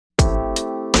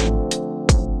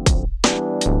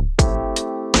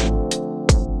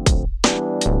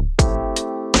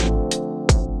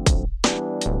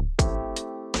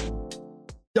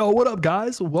Yo, what up,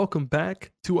 guys? Welcome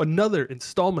back to another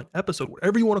installment episode,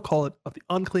 whatever you want to call it, of the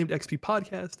Unclaimed XP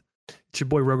podcast. It's your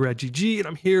boy Rugrat GG, and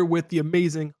I'm here with the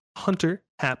amazing Hunter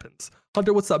Happens.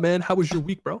 Hunter, what's up, man? How was your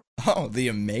week, bro? Oh, the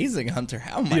amazing Hunter.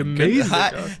 Oh my The amazing,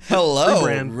 goodness. Hello,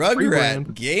 Free brand.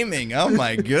 Rugrat Gaming. Oh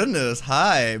my goodness.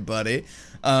 Hi, buddy.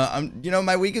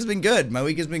 My week has been good.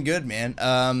 Man.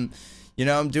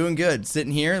 I'm doing good.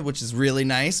 Sitting here, which is really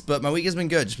nice, but my week has been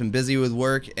good. Just been busy with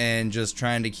work and just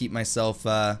trying to keep myself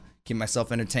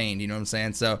entertained, you know what I'm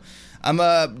saying? So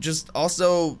I'm just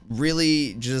also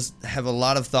really just have a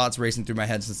lot of thoughts racing through my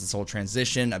head since this whole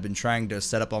transition. I've been trying to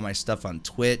set up all my stuff on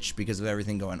Twitch because of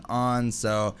everything going on.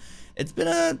 So it's been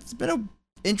a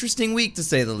interesting week to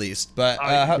say the least. But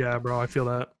yeah, bro, I feel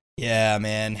that. Yeah,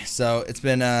 man. So it's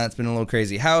been a little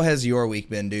crazy. How has your week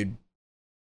been, dude?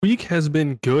 Week has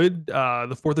been good.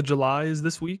 The 4th of July is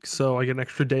this week, so I get an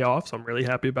extra day off, so I'm really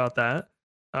happy about that.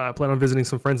 I plan on visiting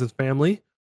some friends and family.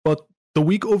 But the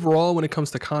week overall, when it comes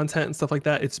to content and stuff like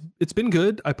that, it's been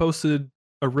good. I posted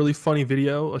a really funny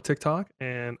video, a TikTok,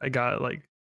 and I got like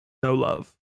no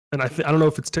love. And I don't know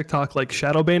if it's TikTok like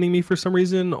shadow banning me for some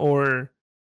reason or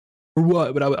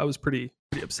what, but I was pretty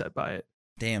upset by it.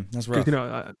 Damn, that's rough.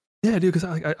 Yeah, dude, because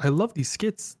I love these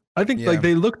skits. I think like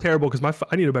they look terrible because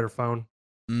I need a better phone.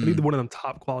 I need one of them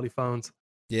top quality phones.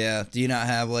 Yeah. Do you not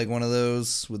have like one of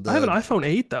those with the... I have an iPhone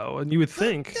 8 though, and you would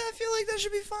think. Yeah, I feel like that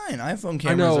should be fine. iPhone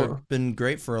cameras have been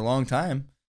great for a long time.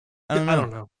 I don't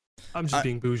know. I'm just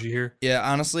being bougie here. Yeah,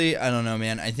 honestly, I don't know,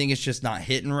 man. I think it's just not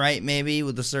hitting right, maybe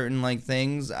with the certain like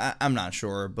things. I'm not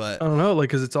sure, but I don't know, like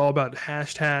because it's all about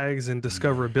hashtags and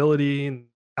discoverability and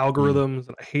algorithms,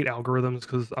 and I hate algorithms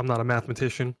because I'm not a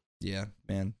mathematician. Yeah,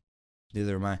 man.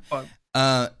 Neither am I. But,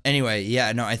 anyway,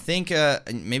 yeah, no, I think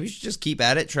maybe you should just keep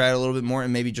at it, try it a little bit more,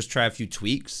 and maybe just try a few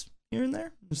tweaks here and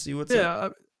there and see what's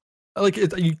up. Yeah, like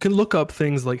you can look up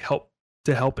things like help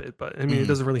it, but I mean it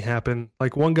doesn't really happen.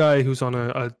 Like one guy who's on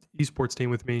a esports team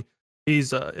with me, he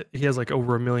has like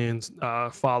over 1 million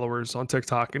followers on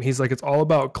TikTok, and he's like, it's all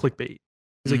about clickbait.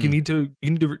 He's like, you need to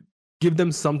give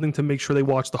them something to make sure they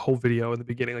watch the whole video in the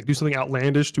beginning. Like do something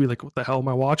outlandish to be like, what the hell am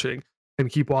I watching? And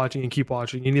keep watching and keep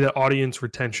watching. You need that audience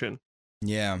retention.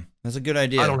 Yeah, that's a good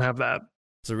idea. I don't have that.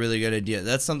 It's a really good idea.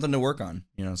 That's something to work on.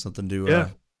 Something to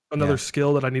another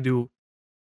skill that I need to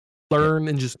learn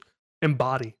and just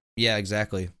embody. Yeah,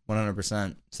 exactly,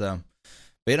 100%. So,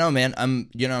 but man,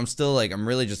 I'm still like I'm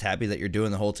really just happy that you're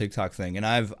doing the whole TikTok thing. And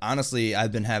I've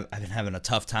been having a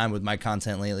tough time with my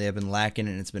content lately. I've been lacking,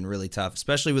 and it's been really tough,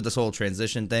 especially with this whole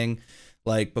transition thing.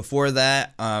 Like before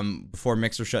that, before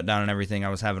Mixer shut down and everything, I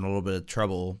was having a little bit of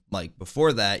trouble. Like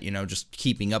before that, just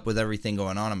keeping up with everything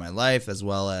going on in my life, as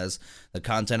well as the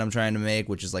content I'm trying to make,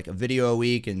 which is like a video a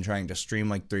week and trying to stream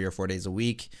like 3 or 4 days a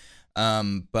week.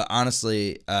 But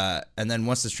honestly, and then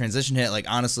once this transition hit, like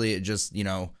honestly, it just,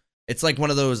 it's like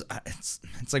one of those,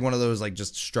 it's like one of those like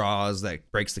just straws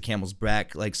that breaks the camel's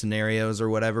back like scenarios or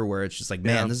whatever, where it's just like,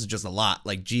 man, this is just a lot.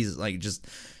 Like Jesus, like just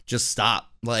stop.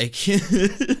 Like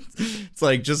it's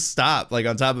like just stop. Like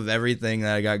on top of everything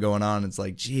that I got going on, it's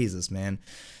like Jesus, man.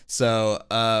 So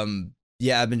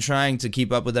yeah, I've been trying to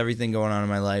keep up with everything going on in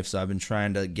my life. So I've been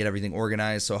trying to get everything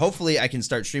organized. So hopefully I can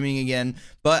start streaming again.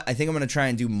 But I think I'm gonna try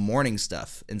and do morning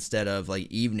stuff instead of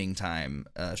like evening time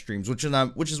streams, which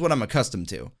is what I'm accustomed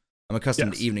to. I'm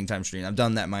accustomed to evening time streaming. I've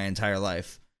done that my entire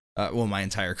life. My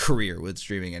entire career with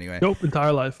streaming anyway. Nope,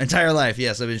 entire life. Entire life,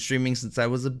 yes. I've been streaming since I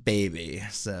was a baby.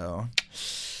 So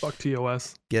fuck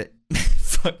TOS.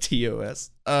 Fuck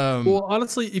TOS. Well,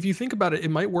 honestly, if you think about it,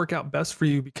 it might work out best for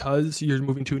you because you're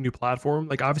moving to a new platform.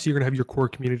 Like obviously you're gonna have your core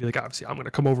community. Like obviously I'm gonna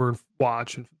come over and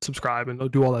watch and subscribe and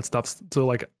do all that stuff. So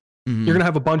like you're gonna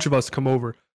have a bunch of us come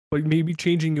over. But maybe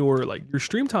changing your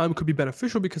stream time could be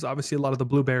beneficial because obviously a lot of the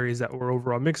blueberries that were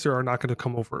over on Mixer are not going to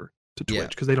come over to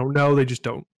Twitch because they don't know. They just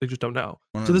don't know.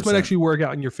 100%. So this might actually work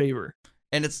out in your favor.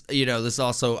 And it's, this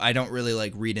also, I don't really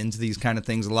like read into these kind of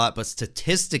things a lot, but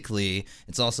statistically,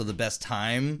 it's also the best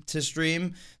time to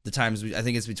stream. The times, I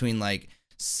think it's between like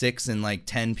 6 and like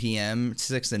 10 p.m.,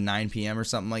 6 and 9 p.m. or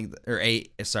something like that, or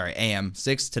a.m.,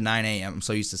 6 to 9 a.m. I'm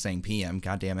so used to saying p.m.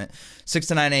 God damn it. 6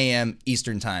 to 9 a.m.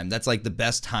 Eastern time. That's like the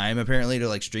best time apparently to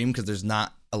like stream because there's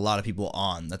not a lot of people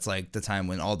on. That's like the time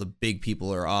when all the big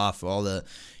people are off, all the,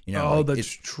 that's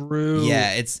true.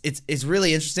 Yeah, it's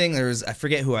really interesting. I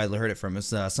forget who I heard it from. It's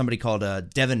somebody called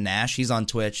Devin Nash. He's on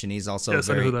Twitch and he's also I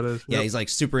know who that is. Yeah, he's like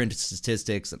super into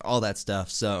statistics and all that stuff.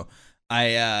 So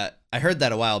I heard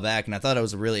that a while back and I thought it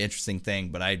was a really interesting thing,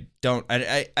 but I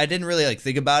didn't really like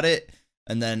think about it.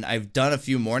 And then I've done a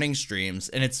few morning streams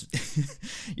and it's,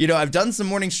 I've done some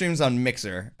morning streams on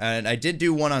Mixer and I did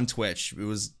do one on Twitch. It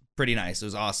was pretty nice. It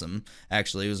was awesome.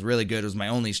 Actually, it was really good. It was my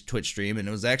only Twitch stream, and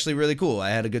it was actually really cool. I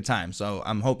had a good time. So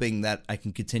I'm hoping that I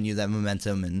can continue that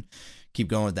momentum and keep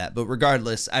going with that. But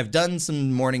regardless, I've done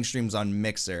some morning streams on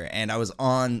Mixer, and I was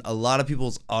on a lot of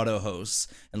people's auto hosts.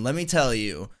 And let me tell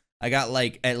you, I got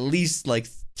like at least like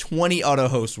 20 auto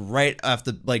hosts right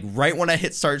after, like right when I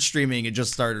hit start streaming. It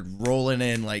just started rolling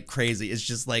in like crazy. It's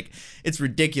just like, it's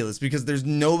ridiculous because there's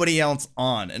nobody else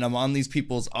on, and I'm on these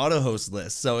people's auto host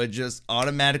list, so it just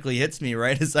automatically hits me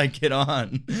right as I get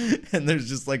on. And there's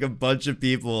just like a bunch of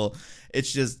people.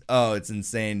 It's just, oh, it's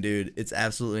insane, dude. It's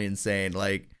absolutely insane.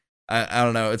 Like, I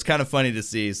don't know. It's kind of funny to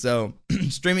see. So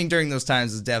streaming during those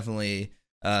times is definitely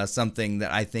something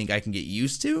that I think I can get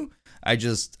used to. I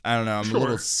don't know. I'm a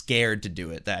little scared to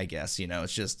do it, I guess. You know,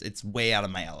 it's way out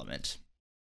of my element.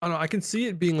 I don't know. I can see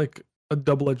it being like a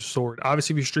double-edged sword.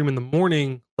 Obviously, if you stream in the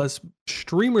morning, less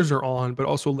streamers are on, but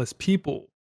also less people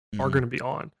are going to be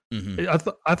on. I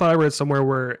thought I read somewhere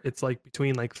where it's like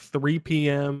between like 3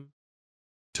 p.m.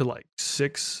 to like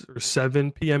 6 or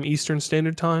 7 p.m. Eastern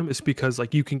Standard Time. It's because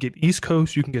like you can get East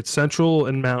Coast, you can get Central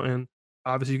and Mountain.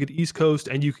 Obviously, you get East Coast,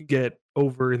 and you can get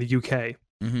over in the UK.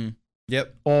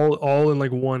 Yep. All in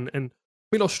like one. And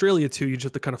I mean, Australia too, you just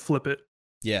have to kind of flip it.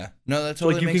 Yeah. No, that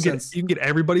totally makes sense. You can get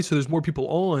everybody, so there's more people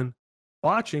on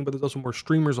watching, but there's also more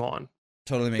streamers on.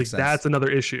 Totally makes sense. That's another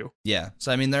issue. Yeah.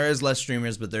 So I mean, there is less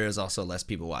streamers, but there is also less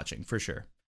people watching for sure.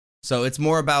 So it's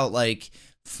more about like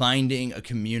finding a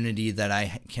community that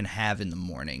I can have in the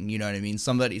morning. You know what I mean?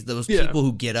 Those people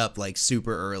who get up like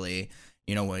super early,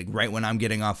 you know, like right when I'm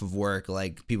getting off of work,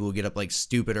 like people who get up like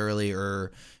stupid early,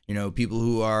 or, you know, people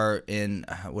who are in,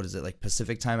 what is it, like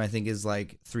Pacific time, I think is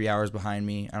like 3 hours behind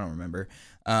me. I don't remember.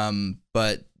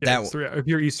 But it's 3. If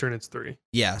you're Eastern, it's 3.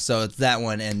 Yeah. So it's that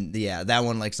one. And yeah, that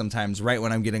one, like sometimes right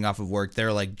when I'm getting off of work,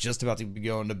 they're like just about to be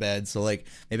going to bed. So like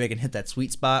maybe I can hit that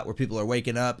sweet spot where people are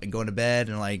waking up and going to bed,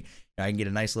 and like, I can get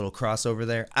a nice little crossover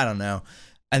there. I don't know.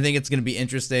 I think it's going to be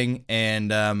interesting,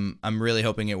 and I'm really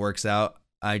hoping it works out.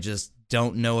 I just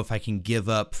don't know if I can give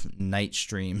up night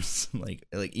streams, like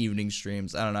evening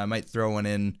streams. I don't know. I might throw one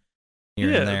in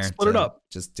here and there. Split it up.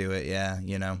 Just do it. Yeah,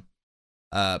 you know.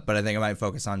 But I think I might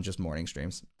focus on just morning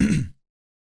streams.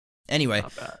 Anyway.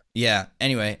 Yeah.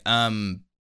 Anyway.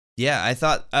 Yeah, I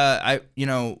thought I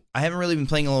haven't really been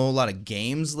playing a whole lot of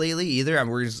games lately either. I'm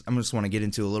just want to get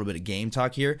into a little bit of game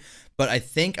talk here, but I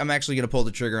think I'm actually gonna pull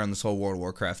the trigger on this whole World of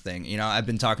Warcraft thing. You know, I've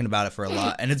been talking about it for a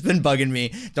lot, and it's been bugging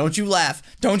me. Don't you laugh!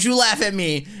 Don't you laugh at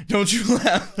me! Don't you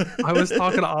laugh! I was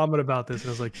talking to Ahmed about this, and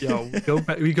I was like, "Yo,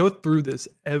 we go through this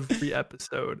every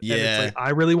episode. Yeah, and it's like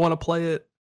I really want to play it."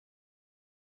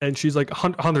 And she's like,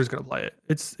 Hunter's gonna play it.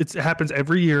 It happens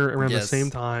every year around the same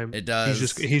time. It does.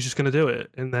 He's just gonna do it,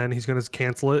 and then he's gonna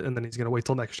cancel it, and then he's gonna wait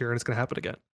till next year, and it's gonna happen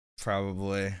again.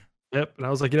 Probably. Yep. And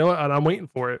I was like, you know what? I'm waiting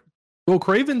for it. Well,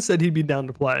 Craven said he'd be down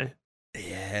to play.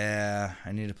 Yeah,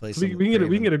 I need to play some. We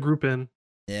can get a group in.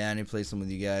 Yeah, I need to play some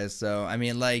with you guys. So I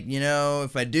mean, like, you know,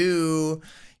 if I do,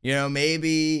 you know,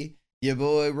 maybe your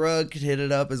boy Rug could hit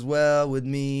it up as well with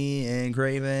me and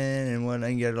Craven, and when I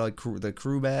can get like the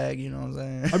crew bag, you know what I'm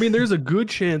saying? I mean, there's a good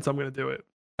chance I'm gonna do it.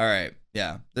 All right,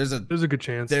 yeah, there's a good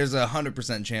chance. There's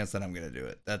 100% chance that I'm gonna do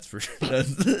it. That's for sure.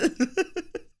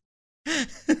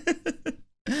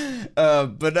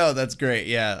 But no, that's great.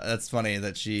 Yeah, that's funny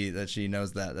that she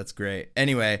knows that. That's great.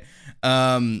 Anyway,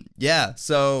 yeah.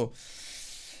 So,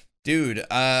 dude,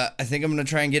 I think I'm gonna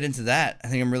try and get into that. I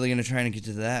think I'm really gonna try and get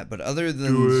to that. But other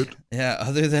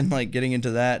than like getting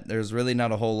into that, there's really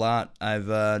not a whole lot.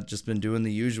 I've just been doing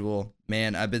the usual.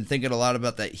 Man, I've been thinking a lot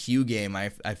about that Hue game I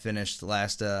finished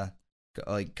last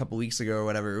like a couple weeks ago or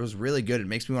whatever. It was really good. It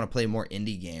makes me want to play more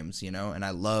indie games, you know. And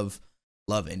I love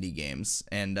indie games.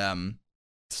 And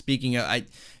speaking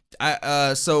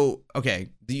of, so okay,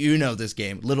 you know this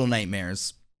game, Little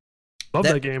Nightmares. Love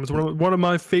that game. It's one of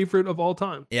my favorite of all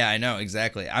time. Yeah, I know,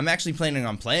 exactly. I'm actually planning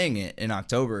on playing it in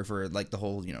October for like the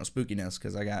whole, you know, spookiness,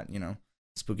 because I got, you know,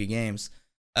 spooky games.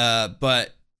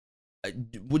 But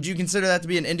would you consider that to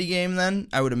be an indie game then?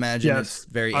 I would imagine it's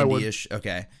very indie-ish.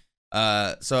 Okay.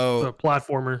 So a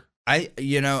platformer.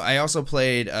 I also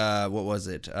played what was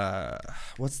it?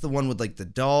 What's the one with like the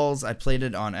dolls? I played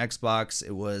it on Xbox.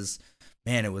 It was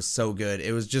so good.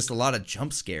 It was just a lot of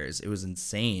jump scares. It was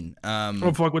insane. I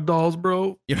don't fuck with dolls,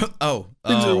 bro. You know,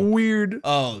 things are weird.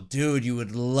 Oh, dude, you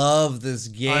would love this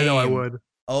game. I know I would.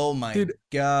 Oh my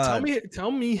god.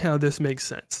 Tell me how this makes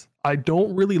sense. I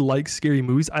don't really like scary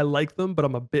movies. I like them, but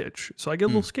I'm a bitch, so I get a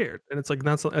little scared. And it's like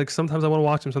not so, like sometimes I want to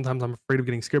watch them, sometimes I'm afraid of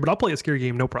getting scared. But I'll play a scary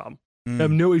game, no problem. I have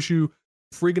no issue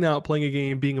freaking out playing a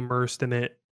game, being immersed in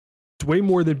it. It's way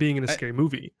more than being in a scary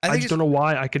movie. I just don't know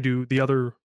why I could do the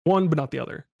other one but not the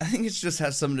other. I think it just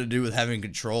has something to do with having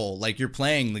control. Like you're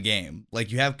playing the game,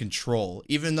 like you have control,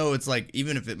 even though it's like,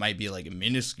 even if it might be like a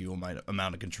minuscule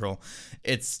amount of control,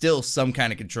 it's still some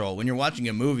kind of control. When you're watching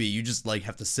a movie, you just like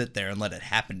have to sit there and let it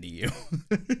happen to you.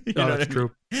 You know That's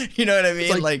true. You know what I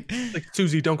mean? Like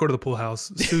Susie, don't go to the pool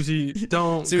house. Susie,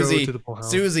 don't go to the pool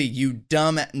house. Susie, you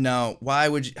dumb. No, why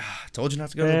would you? Told you not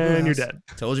to go to the pool house. And you're dead.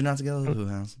 Told you not to go to the pool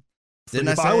house. Didn't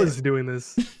I say if I was doing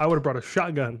this, I would have brought a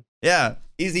shotgun. Yeah,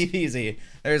 easy peasy.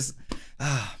 There's,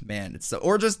 man, it's so,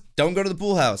 or just don't go to the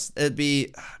pool house. It'd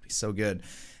be so good.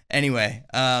 Anyway,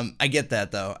 I get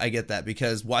that though. I get that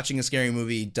because watching a scary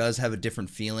movie does have a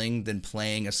different feeling than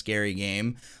playing a scary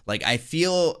game. Like I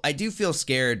do feel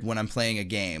scared when I'm playing a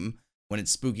game, when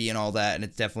it's spooky and all that, and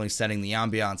it's definitely setting the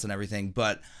ambiance and everything,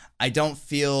 but I don't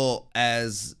feel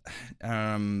as,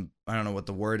 I don't know what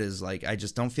the word is. Like, I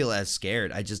just don't feel as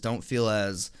scared. I just don't feel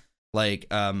as like,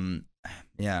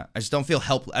 yeah, I just don't feel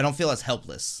I don't feel as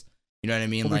helpless. You know what I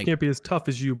mean? Well, like, we can't be as tough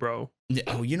as you, bro.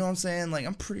 Oh, you know what I'm saying? Like,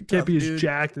 I'm pretty tough, Can't be dude. as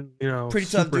jacked and, pretty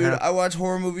tough, dude. happy. I watch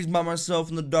horror movies by myself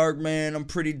in the dark, man. I'm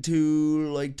pretty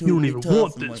too, like, totally You don't even tough.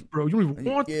 want I'm this, like, bro. You don't even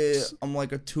want this. I'm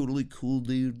like a totally cool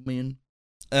dude, man.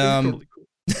 Totally cool.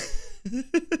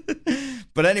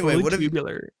 But anyway, Totally what if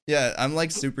tubular. Yeah, I'm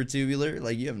like super tubular.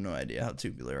 Like you have no idea how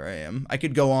tubular I am. I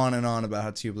could go on and on about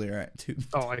how tubular I am.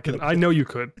 Oh, I can. I know you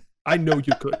could. I know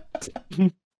you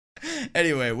could.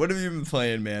 Anyway, what have you been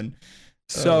playing, man?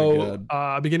 So,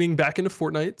 beginning back into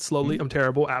Fortnite slowly. I'm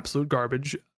terrible, absolute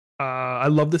garbage. I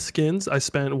love the skins. I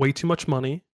spent way too much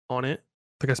money on it.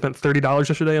 I think I spent $30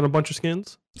 yesterday on a bunch of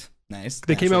skins. Nice.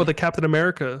 They came out with the Captain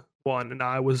America one, and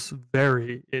I was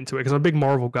very into it because I'm a big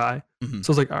Marvel guy. Mm-hmm.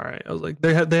 So I was like, all right. I was like,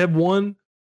 they have one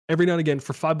every now and again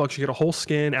for $5. You get a whole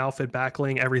skin, outfit,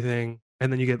 backling, everything,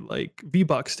 and then you get like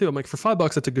V-Bucks too. I'm like, for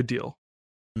 $5, that's a good deal.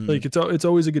 Mm. Like it's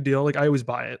always a good deal. Like I always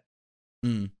buy it.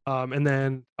 Mm. And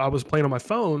then I was playing on my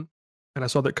phone, and I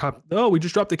saw that we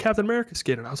just dropped the Captain America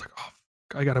skin, and I was like, oh,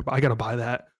 I gotta buy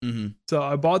that. Mm-hmm. So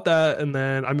I bought that, and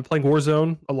then I've been playing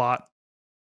Warzone a lot.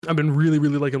 I've been really,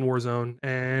 really liking Warzone,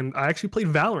 and I actually played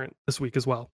Valorant this week as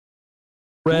well.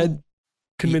 Red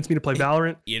convinced me to play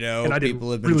Valorant. You know, and I did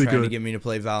people have been really trying good. to get me to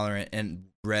play Valorant, and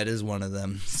Red is one of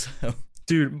them. So,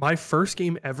 dude, my first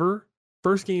game ever,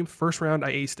 first round,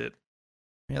 I aced it.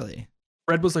 Really?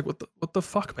 Red was like, "What the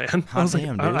fuck, man?" Hot I was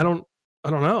damn, like, dude. I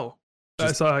don't know.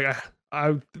 Just- So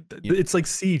it's like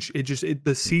Siege.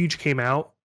 The Siege came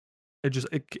out.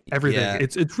 Everything. Yeah.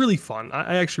 It's really fun.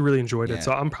 I actually really enjoyed Yeah. it,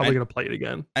 so I'm probably gonna play it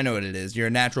again. I know what it is. You're a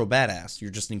natural badass.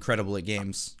 You're just incredible at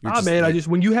games. You're Man, like,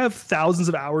 when you have thousands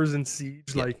of hours in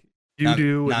Siege, Yeah. like you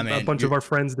do, nah, and man, a bunch of our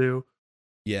friends do.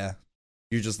 yeah,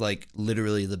 you're just like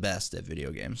literally the best at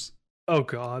video games. Oh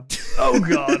God,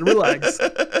 relax.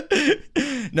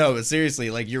 No, but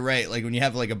seriously, like you're right. Like when you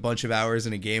have like a bunch of hours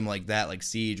in a game like that, like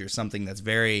Siege or something that's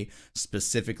very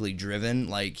specifically driven,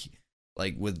 like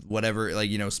with whatever,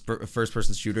 like, you know, first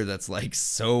person shooter that's like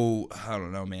so, I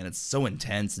don't know, man, it's so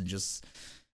intense and just,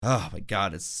 oh my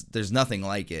God, there's nothing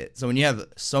like it. So when you have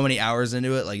so many hours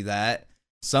into it like that,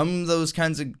 some of those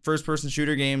kinds of first person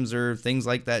shooter games or things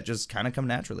like that just kind of come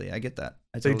naturally. I get that.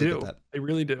 I totally get that. They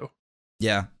really do.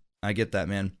 Yeah, I get that,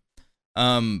 man.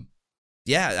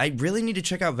 Yeah, I really need to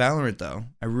check out Valorant though.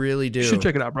 I really do. You should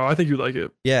check it out, bro. I think you'd like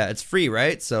it. Yeah, it's free,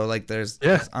 right? So like, there's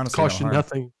honestly cost no you harm.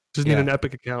 nothing. Just need an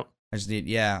Epic account. I just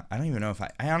need, I don't even know if I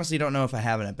honestly don't know if I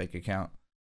have an Epic account.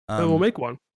 Then we'll make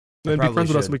one. Then be friends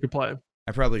with us and we can play.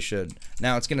 I probably should.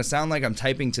 Now it's gonna sound like I'm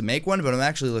typing to make one, but I'm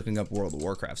actually looking up World of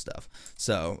Warcraft stuff.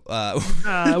 So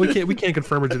we can't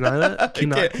confirm or deny that.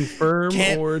 Cannot confirm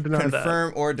or deny that.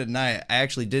 Confirm or deny it. I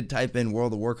actually did type in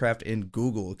World of Warcraft in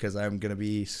Google because I'm gonna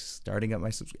be starting up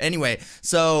my subscription. Anyway,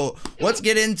 so let's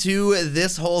get into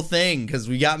this whole thing because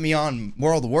we got me on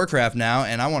World of Warcraft now,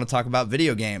 and I want to talk about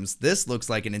video games. This looks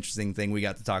like an interesting thing we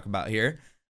got to talk about here.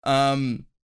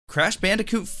 Crash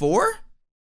Bandicoot 4?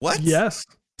 What? Yes.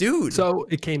 Dude. So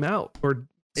it came out, or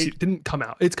it didn't come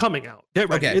out. It's coming out. Get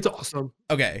ready. Okay. It's awesome.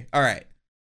 Okay. All right.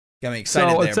 Got me excited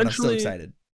there, but I'm still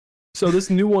excited. So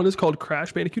this new one is called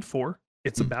Crash Bandicoot 4.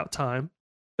 It's about time.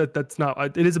 That's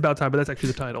not. It is about time, but that's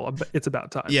actually the title. It's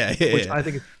about time. Yeah. Which I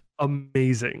think is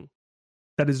amazing.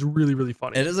 That is really, really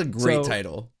funny. It is a great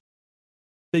title.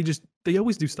 They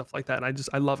always do stuff like that, and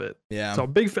I love it. Yeah. So I'm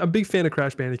a big fan of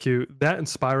Crash Bandicoot. That and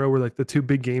Spyro were like the two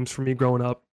big games for me growing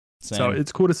up. Same. So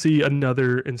it's cool to see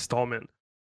another installment.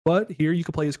 But here you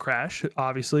can play as Crash,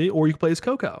 obviously, or you can play as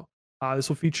Coco. This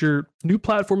will feature new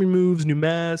platforming moves, new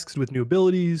masks with new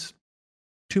abilities,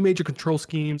 2 major control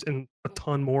schemes, and a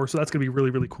ton more. So that's going to be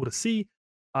really, really cool to see.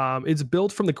 It's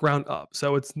built from the ground up.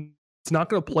 So it's not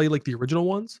going to play like the original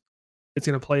ones. it's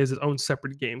going to play as its own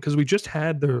separate game because we just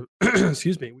had the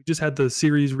excuse me, we just had the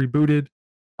series rebooted.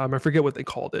 I forget what they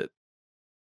called it.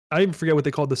 I even forget what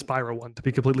they called the Spyro one, to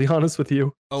be completely honest with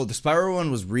you. Oh, the Spyro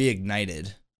one was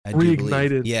Reignited. I do believe.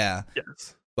 Reignited. Yeah.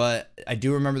 Yes. But I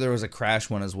do remember there was a Crash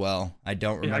one as well. I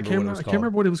don't remember what it was called. I can't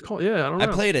remember what it was called. Yeah, I don't know. I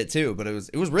played it too, but it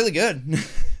was really good.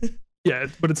 Yeah,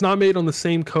 but it's not made on the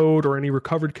same code or any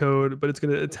recovered code, but it's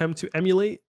going to attempt to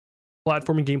emulate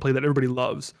platforming gameplay that everybody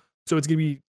loves. So it's going to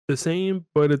be the same,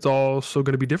 but it's also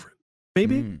going to be different.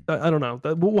 Maybe I don't know.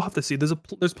 We'll have to see. There's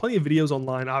plenty of videos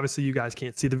online. Obviously, you guys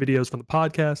can't see the videos from the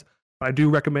podcast, but I do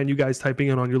recommend you guys typing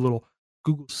in on your little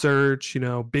Google search,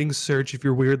 Bing search if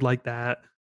you're weird like that.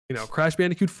 Crash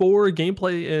Bandicoot 4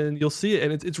 gameplay, and you'll see it,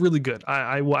 and it's really good.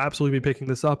 I will absolutely be picking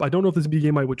this up. I don't know if this would be a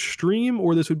game I would stream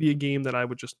or this would be a game that I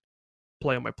would just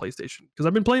play on my PlayStation, because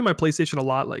I've been playing my PlayStation a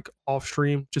lot, like off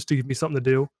stream, just to give me something to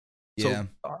do. Yeah.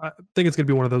 So I think it's gonna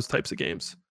be one of those types of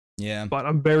games. Yeah. But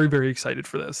I'm very, very excited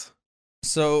for this.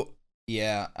 So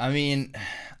yeah, I mean,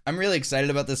 I'm really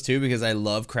excited about this too because I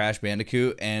love Crash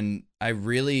Bandicoot, and I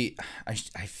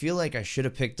feel like I should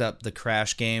have picked up the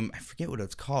Crash game. I forget what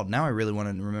it's called. Now I really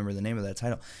want to remember the name of that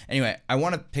title. Anyway, I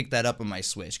want to pick that up on my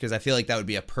Switch because I feel like that would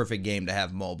be a perfect game to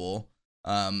have mobile.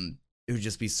 It would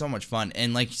just be so much fun.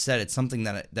 And like you said, it's something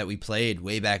that we played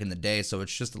way back in the day, so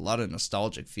it's just a lot of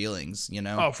nostalgic feelings,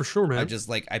 Oh, for sure, man.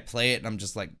 I play it and I'm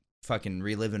just like fucking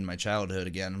reliving my childhood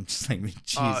again. I'm just like,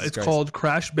 Jesus it's Christ. called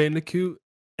Crash Bandicoot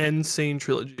Insane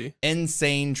Trilogy.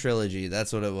 Insane Trilogy.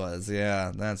 That's what it was.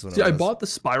 Yeah, that's what it was. I bought the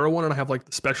Spyro one and I have like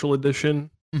the special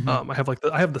edition. I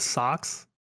have the socks.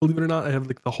 Believe it or not, I have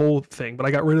like the whole thing, but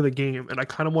I got rid of the game and I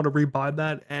kind of want to rebuy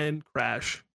that and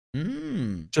Crash.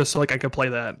 Just so like I could play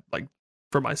that like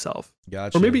for myself.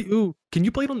 Gotcha. Or maybe can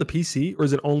you play it on the PC or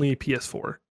is it only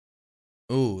PS4?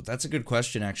 Ooh, that's a good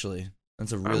question actually.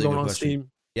 That's a really good question.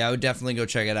 Steam. Yeah, I would definitely go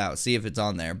check it out, see if it's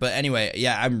on there. But anyway,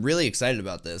 yeah, I'm really excited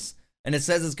about this. And it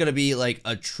says it's going to be like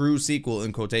a true sequel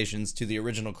in quotations to the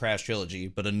original Crash trilogy,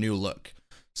 but a new look.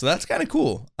 So that's kind of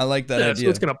cool. I like that idea. So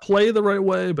it's going to play the right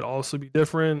way, but also be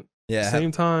different at the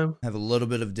same time. Have a little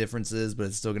bit of differences, but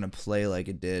it's still going to play like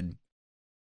it did.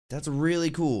 That's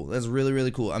really cool. That's really,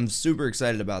 really cool. I'm super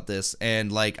excited about this.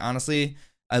 And like, honestly,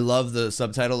 I love the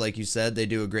subtitle. Like you said, they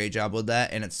do a great job with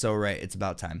that. And it's so right. It's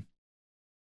about time.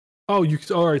 Oh,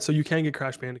 all right. So you can get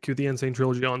Crash Bandicoot, the Insane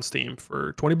Trilogy on Steam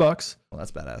for $20. Well,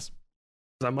 that's badass.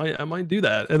 I might do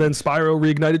that. And then Spyro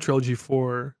Reignited Trilogy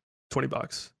for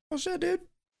 $20. Oh shit, dude. I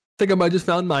think I might just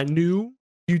found my new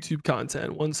YouTube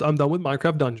content once I'm done with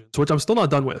Minecraft Dungeons, which I'm still not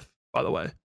done with, by the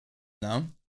way. No?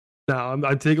 No, I'm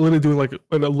literally doing like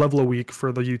a level a week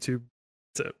for the YouTube.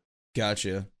 That's it.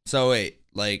 Gotcha. So wait,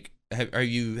 like, have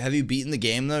you beaten the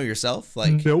game though yourself?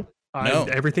 Like, nope. No.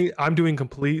 Everything I'm doing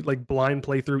complete like blind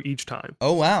playthrough each time.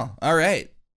 Oh wow. All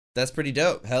right. That's pretty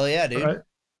dope. Hell yeah, dude. Right.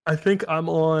 I think I'm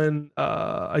on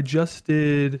I just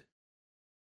did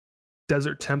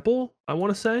Desert Temple, I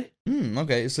want to say.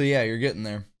 Okay. So yeah, you're getting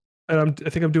there. And I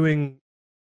think I'm doing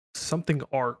something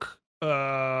Arc.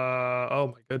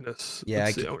 Oh my goodness. Yeah.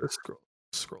 I'm gonna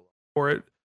scroll for it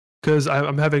because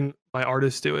I'm having my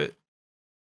artist do it.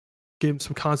 Give him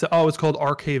some concept. Oh, it's called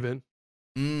Arkhaven.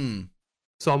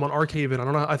 So I'm on Arkhaven. I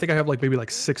don't know. I think I have like maybe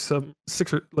like six or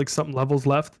like something levels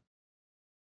left.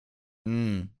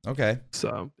 Okay.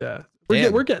 So yeah,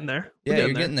 we're getting there.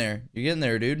 You're getting there. You're getting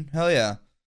there, dude. Hell yeah.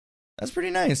 That's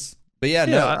pretty nice. But yeah,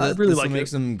 I really like make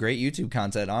some great YouTube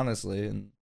content, honestly.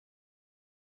 And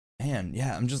man,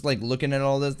 yeah, I'm just like looking at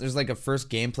all this. There's like a first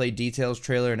gameplay details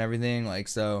trailer and everything. Like,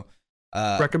 so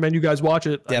recommend you guys watch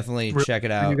it. Definitely check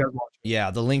it out.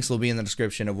 Yeah, the links will be in the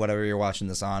description of whatever you're watching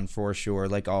this on for sure,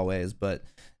 like always. But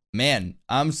man,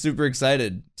 I'm super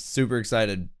excited. Super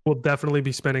excited. We'll definitely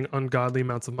be spending ungodly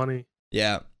amounts of money.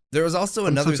 Yeah. There was also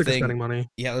another thing. Spending money.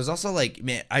 Yeah, there's also like,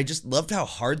 man, I just loved how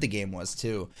hard the game was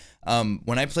too.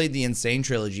 When I played the Insane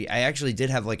Trilogy, I actually did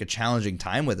have like a challenging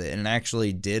time with it, and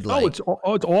actually did like. It's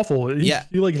awful. Yeah,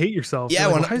 you like hate yourself. Yeah,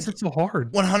 like, why is it so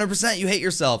hard? 100%, you hate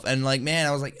yourself, and like, man,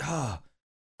 I was like,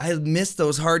 I missed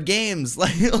those hard games.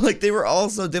 Like they were all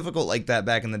so difficult like that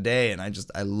back in the day, and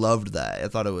I loved that. I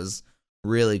thought it was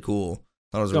really cool.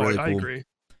 I agree.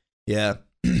 Yeah.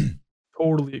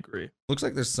 Totally agree. Looks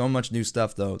like there's so much new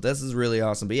stuff though. This is really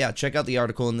awesome. But yeah, check out the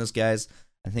article in this, guys.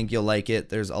 I think you'll like it.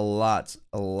 There's a lot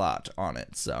on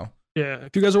it. So yeah,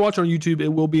 if you guys are watching on YouTube, it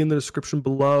will be in the description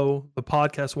below. The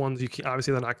podcast ones,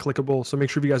 obviously they're not clickable. So make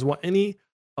sure if you guys want any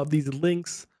of these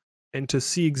links and to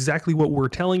see exactly what we're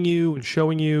telling you and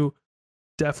showing you,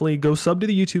 definitely go sub to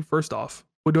the YouTube first off.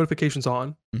 Put notifications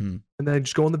on, and then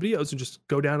just go on the videos and just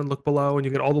go down and look below, and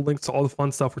you get all the links to all the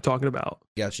fun stuff we're talking about.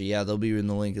 Gotcha. Yeah, they'll be in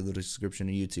the link in the description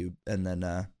of YouTube, and then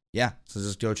yeah, so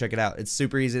just go check it out. It's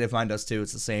super easy to find us too.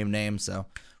 It's the same name, so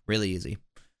really easy.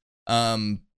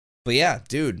 But yeah,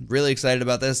 dude, really excited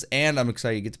about this, and I'm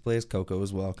excited you get to play as Coco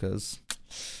as well, because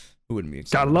who wouldn't be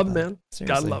excited? Gotta love it, man.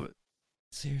 Seriously. Gotta love it.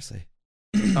 Seriously.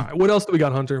 All right, what else do we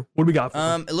got, Hunter? What do we got?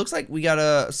 It looks like we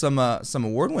got some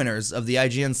award winners of the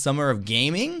IGN Summer of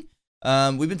Gaming.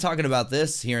 We've been talking about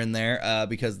this here and there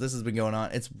because this has been going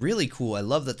on. It's really cool. I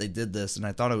love that they did this, and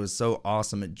I thought it was so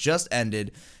awesome. It just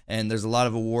ended, and there's a lot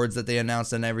of awards that they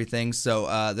announced and everything.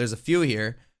 So there's a few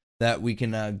here that we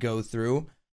can go through.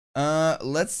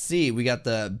 Let's see. We got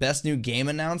the best new game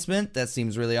announcement. That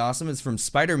seems really awesome. It's from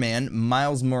Spider-Man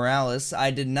Miles Morales.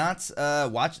 I did not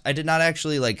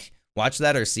actually watch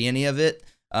that or see any of it.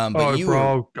 But God, you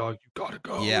you gotta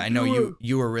go. Yeah, I know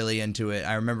you were really into it.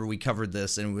 I remember we covered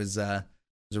this, and it was a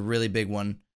really big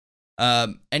one.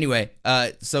 Anyway,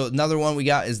 so another one we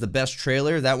got is the best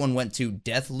trailer. That one went to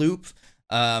Deathloop.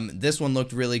 This one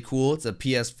looked really cool. It's a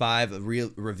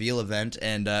PS5 reveal event,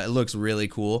 and it looks really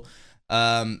cool.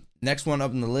 Next one up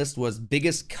on the list was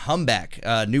biggest comeback,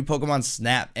 new Pokemon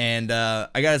Snap, and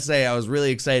I gotta say I was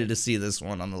really excited to see this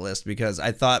one on the list because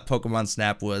I thought Pokemon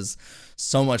Snap was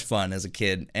so much fun as a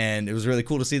kid, and it was really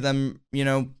cool to see them,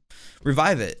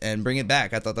 revive it and bring it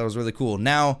back. I thought that was really cool.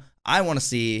 Now I want to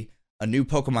see a new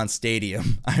Pokemon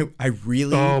Stadium. I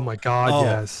really. Oh my God,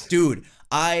 yes, dude.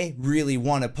 I really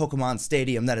want a Pokemon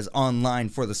Stadium that is online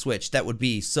for the Switch. That would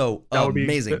be so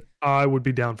amazing. I would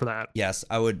be down for that. Yes,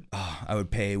 I would. I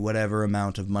would pay whatever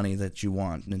amount of money that you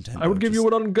want, Nintendo. I would give you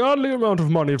an ungodly amount of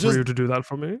money for you to do that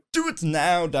for me. Do it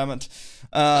now, damn it.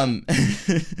 And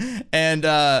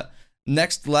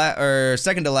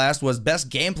second to last was best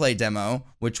gameplay demo,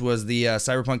 which was the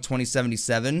Cyberpunk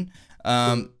 2077.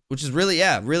 Which is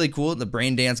really cool. The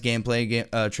Brain Dance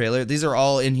gameplay trailer. These are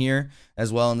all in here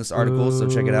as well in this article, so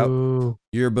check it out.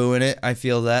 You're booing it. I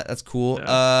feel that. That's cool.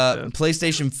 Yeah.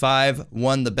 PlayStation 5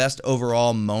 won the best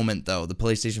overall moment, though. The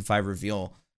PlayStation 5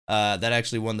 reveal. That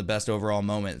actually won the best overall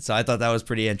moment. So I thought that was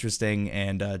pretty interesting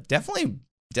and definitely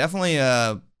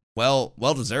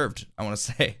well deserved, I want to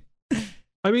say.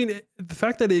 I mean, the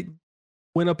fact that it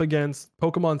went up against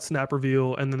Pokemon Snap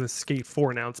reveal and then the Skate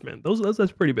 4 announcement.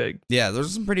 That's pretty big. Yeah, those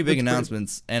are some pretty big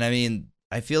announcements. And I mean,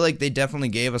 I feel like they definitely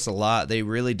gave us a lot. They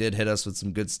really did hit us with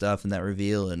some good stuff in that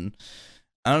reveal. And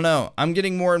I don't know. I'm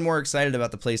getting more and more excited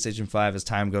about the PlayStation 5 as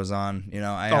time goes on.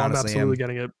 I'm absolutely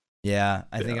getting it. Yeah,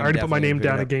 I think I already put my name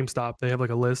down at GameStop. They have like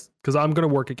a list because I'm going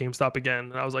to work at GameStop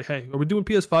again. And I was like, hey, are we doing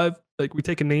PS5? Like, we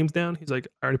taking names down? He's like,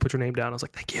 I already put your name down. I was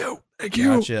like, thank you.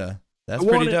 Gotcha. That's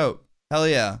pretty dope. Hell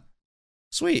yeah.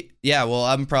 Sweet. Yeah, well,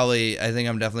 I think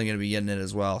I'm definitely going to be getting it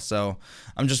as well. So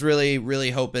I'm just really, really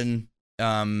hoping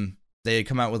they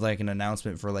come out with like an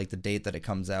announcement for like the date that it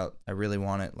comes out. I really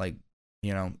want it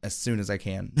as soon as I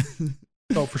can.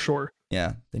 Oh, for sure.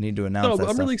 Yeah, they need to announce that I'm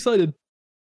stuff. really excited.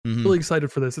 Mm-hmm. Really excited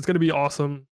for this. It's going to be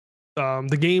awesome.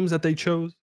 The games that they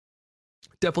chose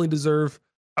definitely deserve.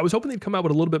 I was hoping they'd come out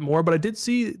with a little bit more, but I did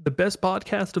see the best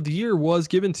podcast of the year was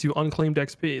given to Unclaimed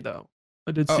XP, though.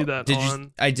 I did see that.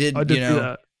 I did see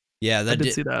that. Yeah, I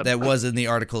did see that. That was in the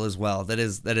article as well. That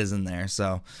is in there.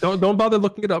 So don't bother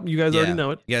looking it up. You guys already know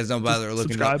it. You guys don't bother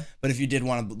looking it up. But if you did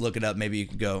want to look it up, maybe you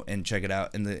could go and check it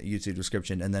out in the YouTube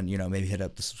description, and then maybe hit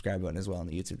up the subscribe button as well in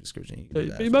the YouTube description.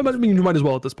 You might as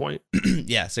well at this point.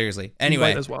 Yeah, seriously. Anyway,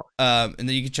 you might as well. And then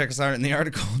you can check us out in the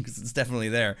article because it's definitely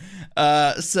there.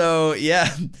 So yeah,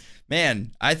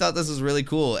 man, I thought this was really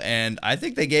cool, and I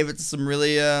think they gave it to some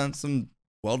really some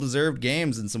well-deserved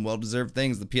games and some well-deserved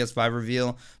things. The PS5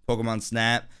 reveal, Pokemon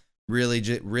Snap, really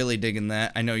digging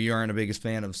that. I know you aren't a biggest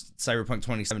fan of Cyberpunk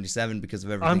 2077 because of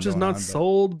everything. I'm just not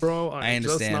sold, bro. I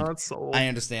understand. Just not sold. I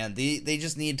understand. They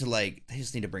just need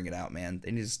to bring it out, man. They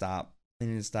need to stop. They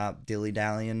need to stop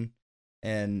dilly-dallying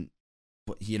and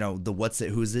the what's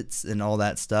it, who's it's, and all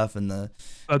that stuff, and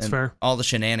that's fair. All the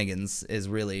shenanigans is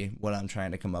really what I'm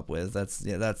trying to come up with. That's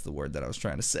the word that I was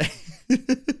trying to say.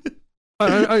 I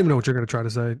don't even know what you're gonna try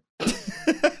to say.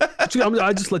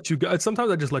 I just let you go. Sometimes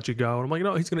I just let you go, and I'm like,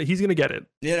 no, he's gonna get it.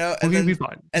 And he'll be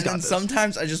fine. And then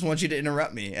sometimes I just want you to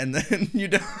interrupt me, and then you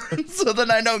don't, so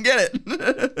then I don't get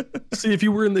it. See, if we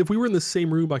were in the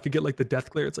same room, I could get like the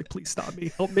death glare. It's like, please stop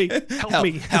me, help me,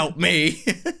 help me,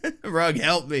 Rug,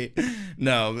 help me.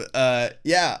 No,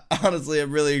 yeah, honestly,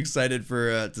 I'm really excited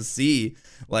for to see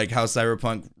like how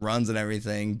Cyberpunk runs and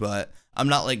everything, but I'm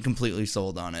not like completely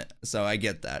sold on it. So I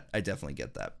get that. I definitely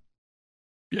get that.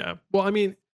 Yeah. Well, I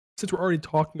mean, since we're already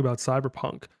talking about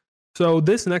Cyberpunk, so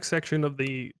this next section of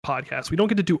the podcast, we don't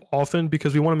get to do often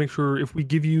because we want to make sure if we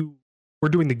give you, we're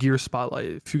doing the gear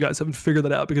spotlight. If you guys haven't figured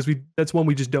that out, because that's one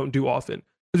we just don't do often.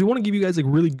 Because we want to give you guys like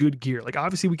really good gear. Like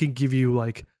obviously we can give you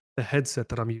like the headset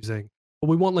that I'm using, but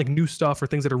we want like new stuff or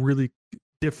things that are really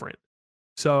different.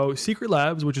 So Secret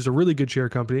Labs, which is a really good chair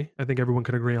company, I think everyone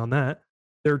can agree on that.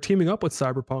 They're teaming up with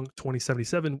Cyberpunk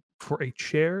 2077 for a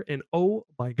chair, and oh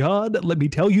my god, let me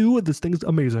tell you, this thing's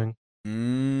amazing.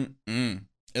 It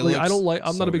Like I looks don't like,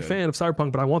 I'm not a so big good. fan of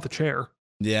Cyberpunk, but I want the chair.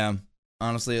 Yeah,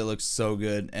 honestly, it looks so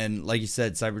good. And like you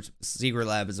said, Secret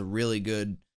Lab is a really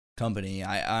good company.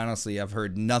 I've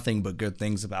heard nothing but good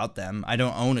things about them. I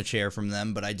don't own a chair from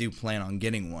them, but I do plan on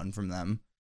getting one from them.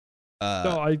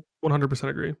 No, I 100%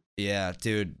 agree. Yeah,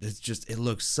 dude, it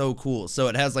looks so cool. So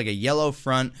it has like a yellow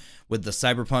front with the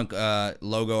Cyberpunk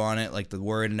logo on it, like the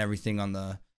word and everything on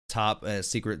the top.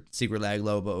 Secret Lab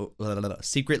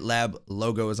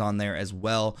logo is on there as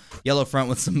well. Yellow front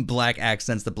with some black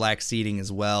accents, the black seating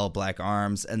as well, black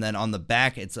arms, and then on the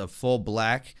back it's a full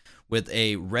black with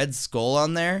a red skull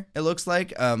on there. It looks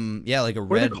like yeah, like a What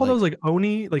do red. they call those, like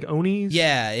Oni, like Onis?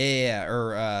 Yeah,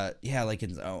 or yeah, like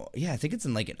I think it's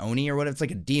in like an Oni or whatever. It's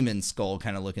like a demon skull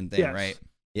kind of looking thing, Yes. right?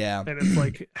 Yeah. And it's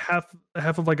like half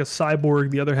of like a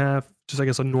cyborg, the other half just I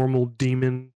guess a normal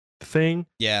demon thing.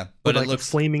 Yeah, But but like it looks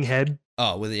a flaming head.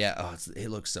 it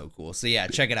looks so cool. So yeah,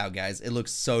 check it out, guys. It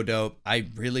looks so dope. I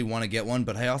really want to get one,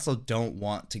 but I also don't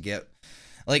want to get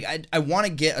like I want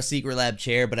to get a Secret Lab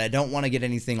chair, but I don't want to get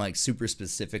anything like super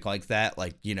specific like that.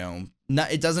 Like, you know,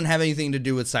 it doesn't have anything to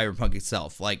do with Cyberpunk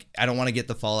itself. Like, I don't want to get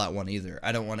the Fallout one either.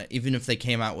 I don't want to, even if they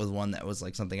came out with one that was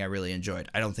like something I really enjoyed,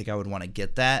 I don't think I would want to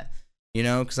get that, you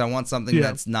know, because I want something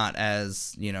that's not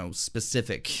as, you know,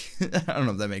 specific. I don't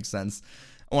know if that makes sense.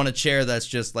 I want a chair that's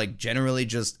just like generally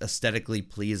just aesthetically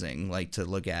pleasing, like to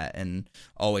look at and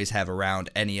always have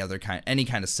around any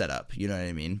kind of setup. You know what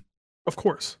I mean? Of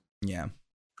course. Yeah.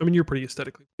 I mean, you're pretty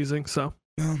aesthetically pleasing, so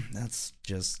Well, that's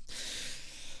just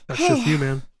you,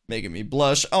 man. making me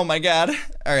blush. Oh my god.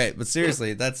 All right, but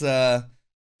seriously, that's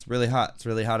it's really hot. It's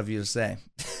really hot of you to say.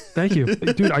 Thank you.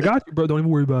 Dude, I got you, bro. Don't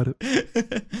even worry about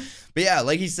it. But yeah,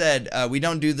 like he said, we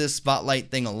don't do this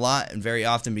spotlight thing a lot and very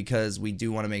often because we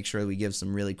do want to make sure we give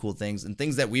some really cool things and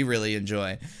things that we really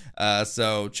enjoy.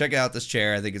 So check out this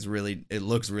chair. I think it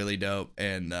looks really dope.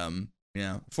 And you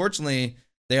know, fortunately,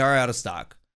 they are out of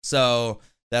stock. So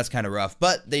that's kind of rough,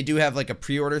 but they do have like a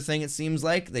pre-order thing. It seems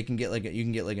like you can get like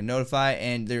a notify,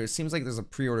 and it seems like there's a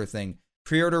pre-order thing,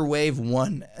 pre-order wave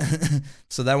 1.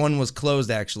 So that one was closed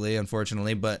actually,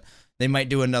 unfortunately, but they might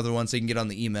do another one so you can get on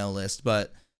the email list.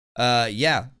 But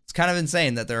yeah, it's kind of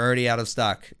insane that they're already out of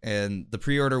stock, and the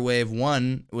pre-order wave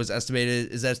 1 is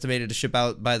estimated to ship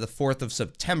out by the 4th of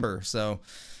September. So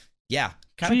yeah,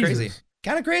 kind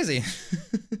of crazy.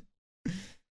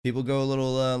 People go a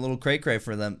little cray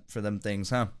for them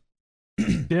things, huh?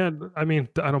 Yeah, I mean,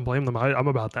 I don't blame them. I'm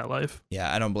about that life.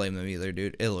 Yeah, I don't blame them either,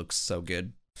 dude. It looks so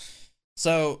good.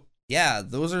 So yeah,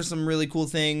 those are some really cool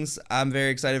things. I'm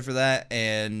very excited for that,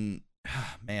 and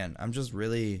man, I'm just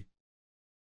really,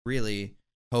 really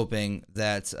hoping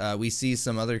that we see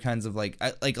some other kinds of like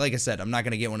I said, I'm not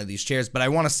gonna get one of these chairs, but I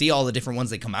want to see all the different ones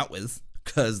they come out with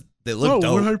because they look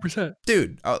dope. 100%,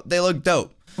 dude. They look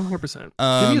dope. 100%. Give me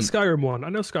a Skyrim one. I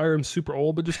know Skyrim's super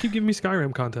old, but just keep giving me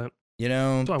Skyrim content. You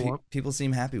know, That's what I want. people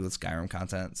seem happy with Skyrim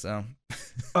content, so.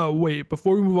 Oh, wait,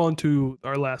 before we move on to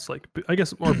our last, like, I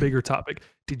guess more bigger topic,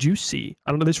 did you see,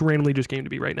 I don't know, this randomly just came to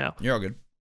me right now. You're all good.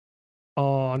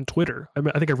 On Twitter, I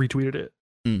think I retweeted it.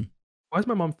 Mm. Why is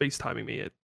my mom FaceTiming me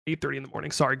at 8:30 in the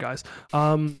morning? Sorry, guys.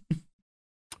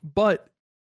 But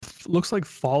looks like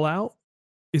Fallout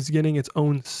is getting its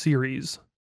own series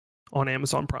on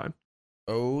Amazon Prime.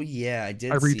 Oh yeah, I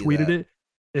did. I retweeted it,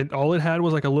 and all it had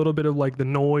was like a little bit of like the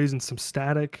noise and some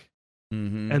static,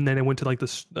 and then it went to like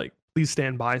this like please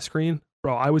stand by screen.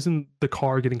 Bro, I was in the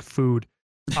car getting food.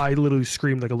 I literally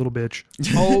screamed like a little bitch.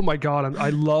 Oh my god, I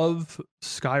love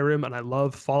Skyrim and I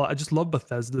love Fallout. I just love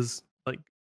Bethesda's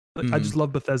I just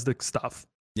love Bethesda stuff.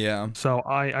 Yeah. So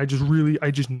I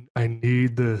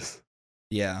need this.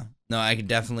 Yeah. No, I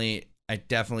definitely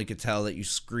could tell that you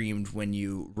screamed when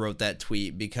you wrote that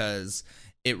tweet because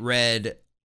it read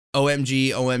OMG,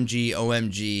 OMG,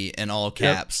 OMG in all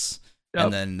caps. Yep.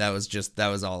 And then that was it. That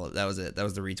was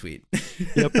the retweet.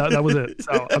 Yep, that was it.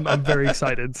 So I'm very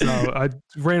excited. So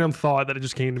random thought that it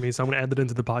just came to me. So I'm going to add that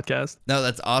into the podcast. No,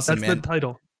 that's awesome, man. That's the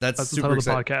title. That's the title of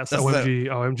the podcast. That's OMG,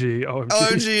 OMG, OMG.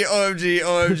 OMG, OMG,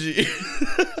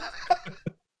 OMG.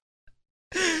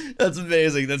 That's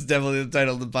amazing. That's definitely the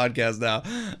title of the podcast now.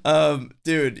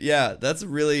 Dude, yeah, that's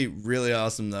really, really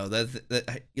awesome though.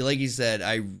 That like you said,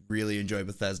 I really enjoy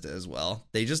Bethesda as well.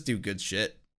 They just do good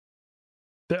shit.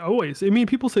 They always. I mean,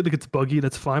 people say like it's buggy.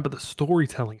 That's fine, but the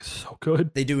storytelling is so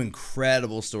good. They do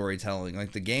incredible storytelling.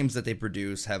 Like the games that they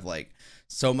produce have like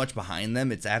so much behind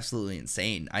them. It's absolutely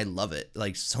insane. I love it.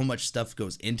 Like so much stuff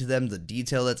goes into them, the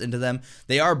detail that's into them.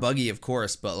 They are buggy, of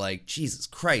course, but like Jesus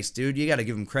Christ, dude, you got to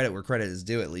give them credit where credit is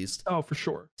due at least. Oh, for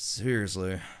sure.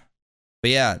 Seriously.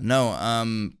 But yeah,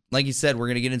 no, like you said, we're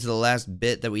going to get into the last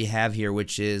bit that we have here,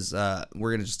 which is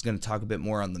we're just going to talk a bit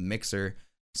more on the Mixer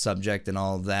subject and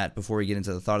all of that before we get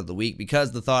into the thought of the week,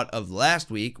 because the thought of last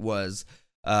week was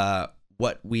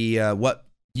what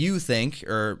you think,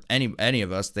 or any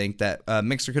of us think that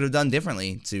Mixer could have done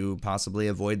differently to possibly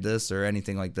avoid this or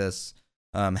anything like this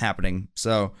happening.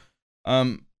 So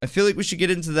I feel like we should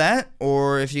get into that,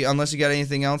 or unless you got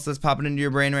anything else that's popping into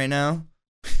your brain right now.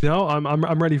 No,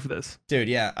 I'm ready for this, dude.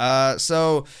 Yeah.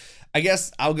 So I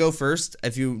guess I'll go first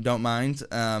if you don't mind.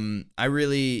 I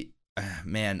really,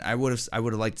 man, I would have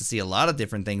liked to see a lot of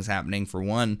different things happening for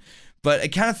one, but it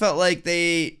kind of felt like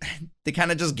they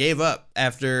kind of just gave up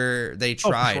after they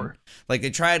tried. Oh, for sure. Like they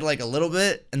tried like a little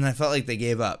bit, and I felt like they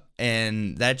gave up,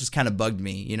 and that just kind of bugged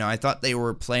me. You know, I thought they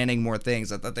were planning more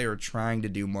things. I thought they were trying to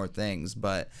do more things,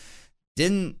 but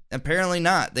apparently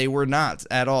not. They were not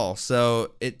at all.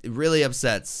 So it really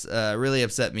upset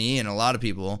me and a lot of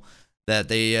people that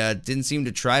they didn't seem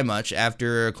to try much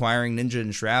after acquiring Ninja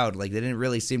and Shroud. Like, they didn't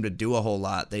really seem to do a whole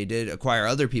lot. They did acquire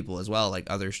other people as well, like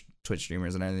other Twitch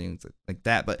streamers and everything like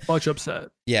that. But much upset.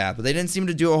 Yeah, but they didn't seem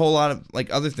to do a whole lot of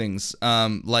like other things.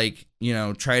 Like, you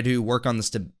know, try to work on the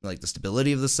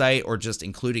stability of the site, or just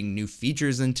including new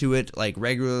features into it like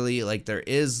regularly. Like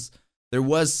there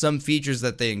was some features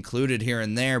that they included here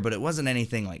and there, but it wasn't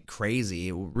anything like crazy.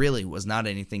 It really was not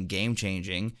anything game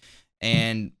changing.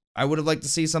 And I would have liked to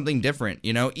see something different,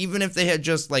 you know, even if they had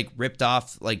just like ripped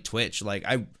off like Twitch. Like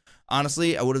I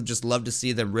would have just loved to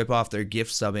see them rip off their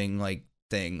gift subbing like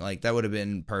thing. Like that would have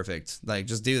been perfect. Like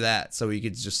just do that so you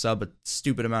could just sub a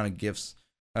stupid amount of gifts,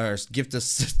 or gift a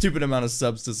stupid amount of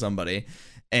subs to somebody.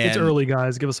 And it's early,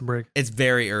 guys. Give us a break. It's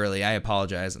very early. I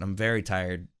apologize, and I'm very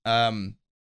tired.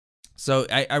 So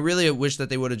I really wish that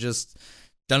they would have just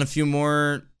done a few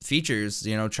more features,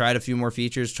 you know, tried a few more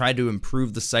features, tried to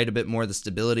improve the site a bit more, the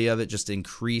stability of it, just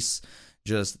increase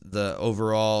just the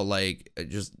overall, like,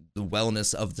 just the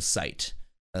wellness of the site,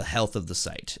 the health of the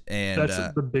site. And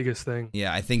that's the biggest thing.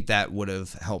 Yeah, I think that would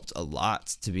have helped a lot,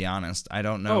 to be honest. I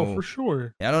don't know. Oh, for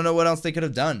sure. I don't know what else they could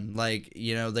have done. Like,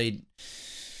 you know, they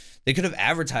could have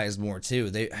advertised more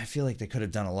too. I feel like they could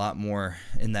have done a lot more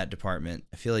in that department.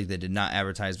 I feel like they did not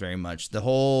advertise very much. The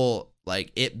whole,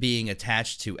 like, it being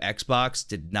attached to Xbox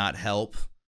did not help.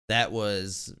 That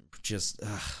was just,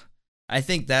 I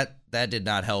think that did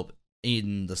not help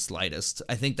in the slightest.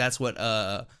 I think that's what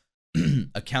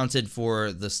accounted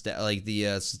for the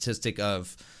statistic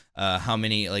of how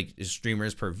many like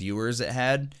streamers per viewers it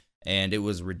had, and it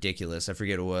was ridiculous. I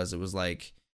forget what it was. It was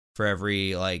like for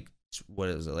every like, what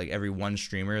is it, like every one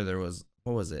streamer there was,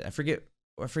 what was it, I forget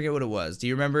what it was. Do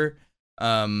you remember?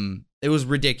 It was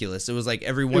ridiculous. It was like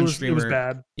every one streamer. It was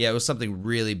bad. Yeah, it was something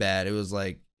really bad. It was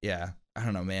like, yeah, I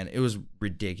don't know, man. It was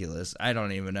ridiculous. I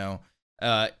don't even know.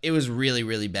 It was really,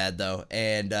 really bad though,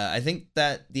 and I think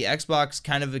that the Xbox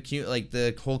kind of like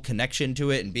the whole connection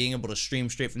to it and being able to stream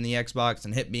straight from the Xbox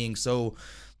and it being so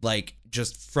like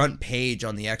just front page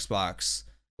on the Xbox,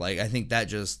 like I think that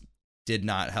just did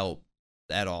not help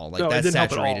at all. Like, no, that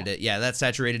saturated it. Yeah, that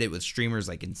saturated it with streamers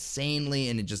like insanely,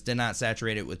 and it just did not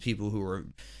saturate it with people who were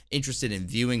interested in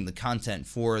viewing the content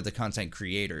for the content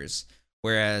creators.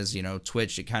 Whereas, you know,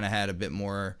 Twitch, it kind of had a bit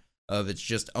more of its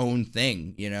just own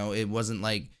thing. You know, it wasn't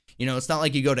like, you know, it's not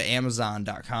like you go to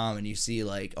Amazon.com and you see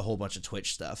like a whole bunch of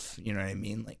Twitch stuff. You know what I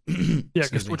mean? Like, yeah,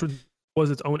 because Twitch was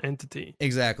its own entity.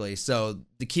 Exactly. So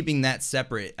keeping that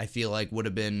separate, I feel like would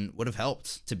have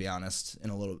helped, to be honest, in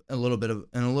a little bit of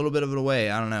a way.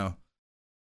 I don't know.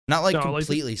 Not like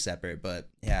completely separate, but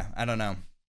yeah, I don't know.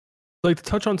 Like, to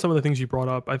touch on some of the things you brought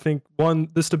up, I think one,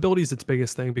 the stability is its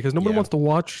biggest thing, because nobody wants to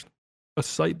watch a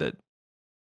site that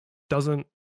doesn't,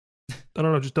 I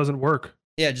don't know, just doesn't work.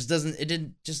 Yeah, it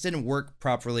just didn't work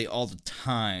properly all the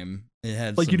time. It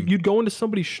had like you'd go into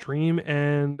somebody's stream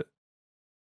and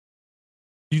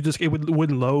it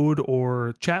wouldn't load,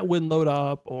 or chat wouldn't load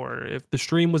up, or if the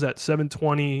stream was at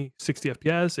 720 60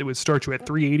 FPS, it would start you at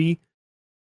 380.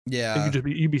 Yeah, and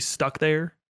you'd be stuck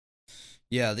there.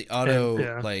 Yeah, the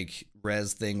auto like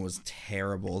res thing was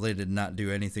terrible. They did not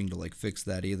do anything to like fix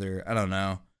that either. I don't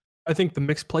know. I think the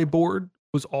mixed play board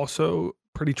was also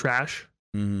pretty trash.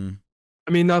 Mm-hmm.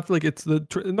 I mean, not like not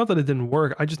that it didn't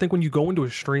work. I just think when you go into a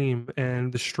stream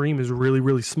and the stream is really,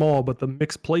 really small, but the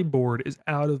mixed play board is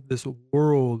out of this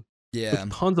world Yeah.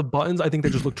 with tons of buttons. I think they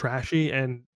just look trashy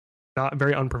and not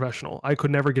very unprofessional. I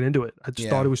could never get into it. I just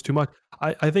thought Yeah. it was too much.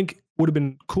 I think it would have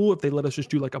been cool if they let us just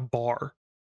do like a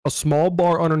small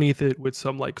bar underneath it with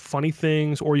some like funny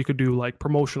things, or you could do like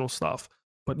promotional stuff.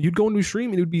 But you'd go into a stream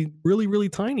and it would be really, really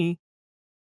tiny,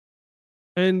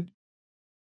 and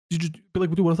you just be like,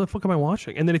 dude, what the fuck am I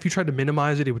watching? And then if you tried to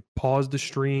minimize it, it would pause the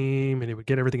stream and it would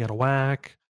get everything out of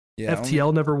whack. Yeah.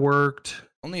 FTL never worked.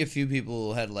 Only a few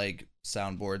people had like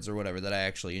soundboards or whatever that I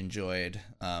actually enjoyed.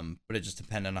 But it just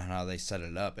depended on how they set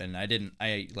it up. And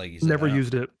I like you said, Never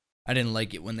used it. I didn't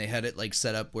like it when they had it like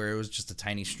set up where it was just a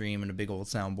tiny stream and a big old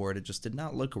soundboard. It just did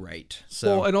not look right.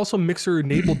 So Well, and also Mixer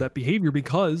enabled that behavior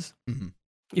because Mhm.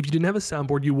 if you didn't have a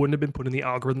soundboard, you wouldn't have been put in the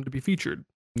algorithm to be featured.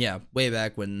 yeah, way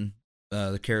back when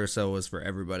the carousel was for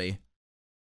everybody.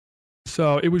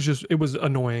 So it was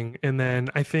annoying. And then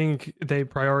I think they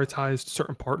prioritized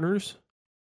certain partners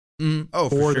Oh, for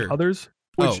for sure. the others.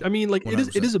 Which Oh, I mean, like it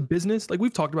 100%. is a business. Like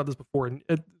we've talked about this before, and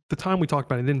at the time we talked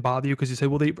about it, it didn't bother you because you said,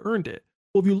 well, they've earned it.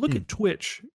 Well, if you look Hmm. at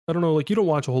Twitch, I don't know, like you don't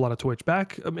watch a whole lot of Twitch.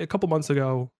 Back a couple months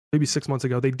ago, maybe 6 months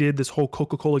ago, they did this whole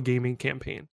Coca-Cola gaming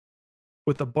campaign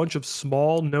with a bunch of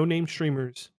small, no-name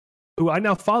streamers who I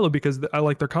now follow because I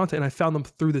like their content, and I found them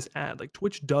through this ad. Like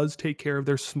Twitch does take care of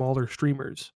their smaller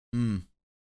streamers. Mm.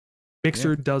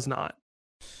 Mixer Yeah. does not.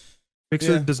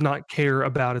 Mixer Yeah. does not care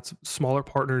about its smaller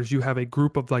partners. You have a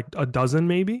group of like a dozen,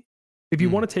 maybe. If you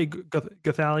Mm. want to take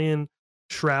Gathalion,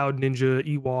 Shroud, Ninja,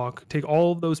 Ewok, take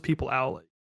all of those people out, like,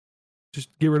 just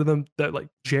get rid of them. That like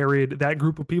Jared, that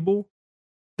group of people,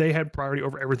 they had priority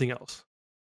over everything else.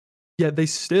 Yet they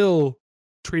still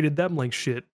treated them like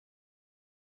shit.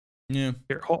 Yeah.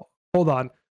 Here, hold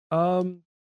on.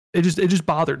 It just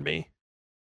bothered me.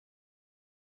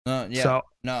 Yeah. So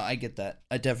No, I get that.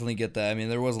 I definitely get that. I mean,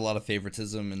 there was a lot of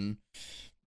favoritism and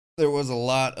there was a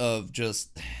lot of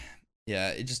just, yeah,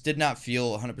 it just did not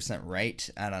feel 100% right.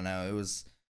 I don't know. It was,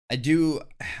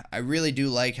 I really do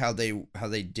like how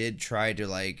they did try to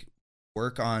like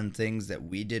work on things that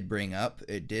we did bring up.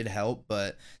 It did help,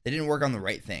 but they didn't work on the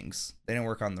right things. They didn't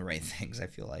work on the right things, I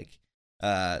feel like.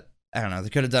 I don't know. They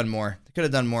could have done more. They could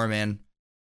have done more, man.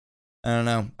 I don't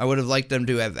know. I would have liked them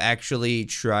to have actually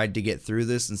tried to get through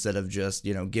this instead of just,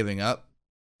 giving up.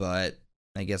 But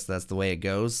I guess that's the way it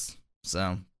goes.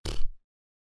 So,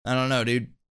 I don't know,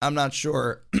 dude. I'm not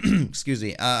sure. Excuse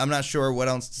me. I'm not sure what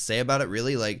else to say about it,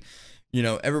 really. Like,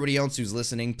 everybody else who's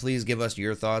listening, please give us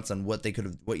your thoughts on what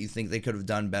you think they could have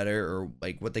done better or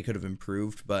like what they could have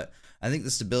improved. But I think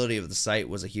the stability of the site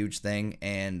was a huge thing.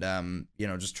 And,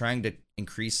 just trying to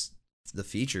increase the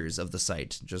features of the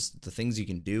site, just the things you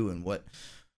can do and what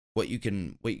you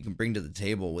can bring to the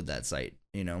table with that site,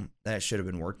 that should have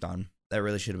been worked on. That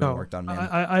really should have been worked on, man.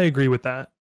 I agree with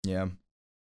that. Yeah.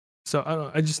 So I don't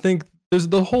know. I just think there's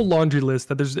the whole laundry list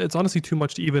that it's honestly too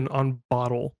much to even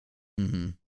unbottle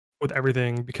with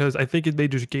everything because I think they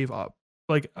just gave up.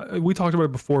 Like we talked about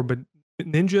it before, but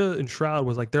Ninja and Shroud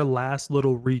was like their last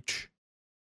little reach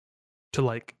to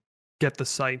like get the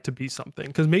site to be something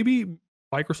because maybe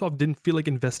Microsoft didn't feel like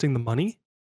investing the money.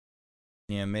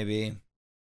 Yeah, maybe.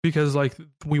 Because like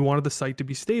we wanted the site to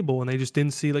be stable and they just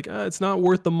didn't see like it's not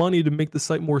worth the money to make the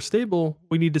site more stable.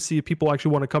 We need to see if people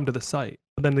actually want to come to the site.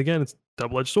 But then again, it's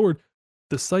double-edged sword.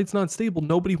 The site's not stable.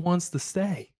 Nobody wants to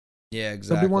stay. Yeah,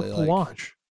 exactly. Nobody wants to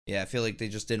watch. Yeah, I feel like they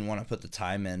just didn't want to put the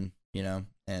time in,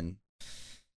 and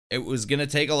it was going to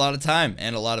take a lot of time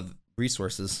and a lot of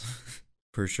resources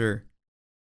for sure.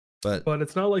 But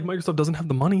it's not like Microsoft doesn't have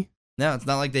the money. No, it's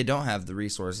not like they don't have the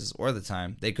resources or the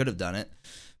time. They could have done it.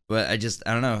 But I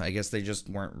don't know. I guess they just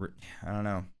weren't. I don't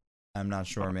know. I'm not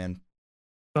sure, man.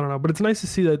 I don't know. But it's nice to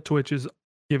see that Twitch is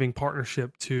giving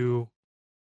partnership to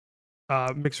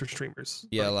Mixer streamers.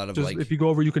 Yeah, like, a lot of just, if you go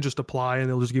over, you can just apply and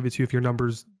they'll just give it to you if your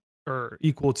numbers are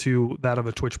equal to that of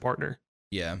a Twitch partner.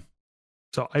 Yeah.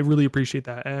 So I really appreciate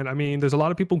that. And I mean, there's a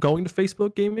lot of people going to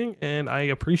Facebook gaming and I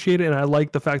appreciate it. And I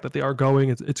like the fact that they are going.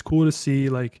 It's cool to see,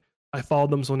 like, I followed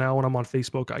them. So now when I'm on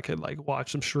Facebook, I could like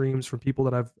watch some streams from people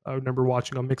that I remember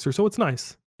watching on Mixer. So it's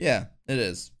nice. Yeah, it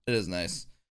is. It is nice.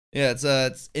 Yeah,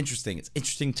 it's interesting. It's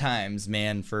interesting times,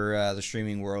 man, for the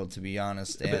streaming world, to be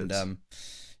honest. And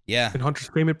yeah. And Hunter's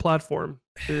payment platform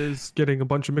is getting a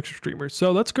bunch of Mixer streamers.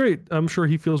 So that's great. I'm sure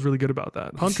he feels really good about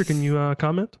that. Hunter, can you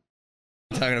comment?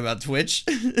 Talking about Twitch?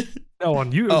 No,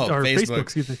 on you or Facebook.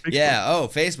 Excuse me. Facebook. Yeah. Oh,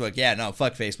 Facebook. Yeah. No,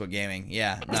 fuck Facebook Gaming.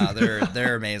 Yeah. No,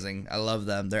 they're amazing. I love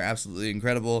them. They're absolutely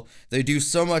incredible. They do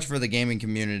so much for the gaming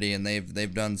community, and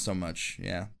they've done so much.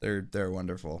 Yeah. They're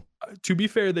wonderful. To be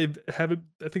fair, I think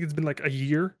it's been like a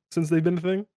year since they've been a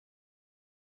thing,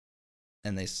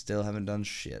 and they still haven't done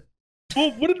shit.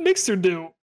 Well, what did Mixer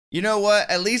do? You know what?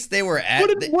 At least they were at.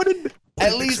 What did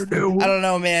At least, Mixer do? I don't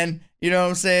know, man. You know what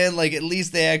I'm saying? Like, at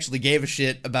least they actually gave a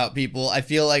shit about people. I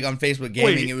feel like on Facebook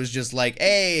Gaming, it was just like,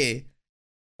 hey,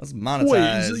 let's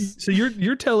monetize. Wait, so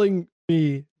you're telling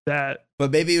me that?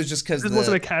 But maybe it was just because this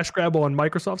wasn't a cash grab on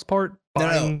Microsoft's part.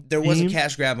 No, there was a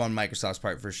cash grab on Microsoft's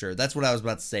part for sure. That's what I was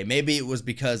about to say. Maybe it was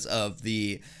because of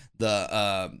the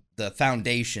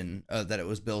foundation that it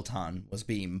was built on was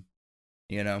Beam.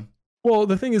 You know. Well,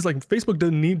 the thing is, like, Facebook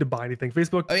doesn't need to buy anything.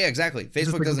 Facebook. Oh yeah, exactly.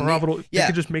 Facebook like doesn't. They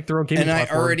could just make their own gaming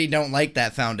platform. I already don't like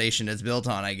that foundation it's built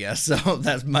on. I guess so.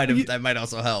 That might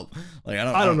also help. Like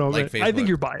I don't know. Like Facebook. I think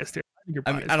you're biased here.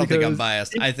 I don't think I'm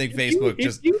biased. I think Facebook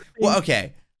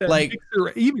okay. Like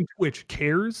Mixer, even Twitch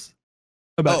cares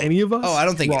about any of us. Oh, I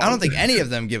don't think any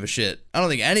of them give a shit. I don't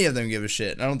think any of them give a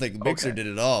shit. I don't think Mixer did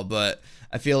at all. But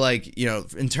I feel like, you know,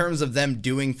 in terms of them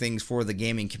doing things for the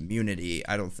gaming community,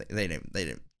 I don't think they didn't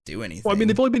do anything. Well, I mean,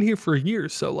 they've only been here for a year,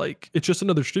 so like it's just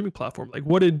another streaming platform. Like,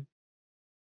 what did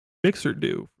Mixer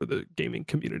do for the gaming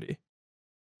community?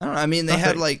 I don't know. I mean, they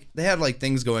had like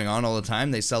things going on all the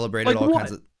time. They celebrated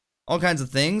all kinds of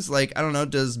things. Like, I don't know,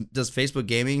 does Facebook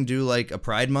Gaming do like a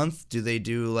Pride Month? Do they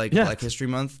do like Black History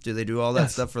Month? Do they do all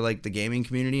that stuff for like the gaming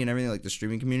community and everything, like the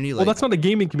streaming community? Like, well, that's not a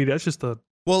gaming community. That's just a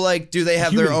like, do they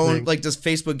have their own, like, does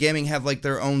Facebook Gaming have, like,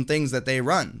 their own things that they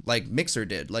run? Like, Mixer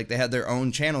did. Like, they had their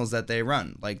own channels that they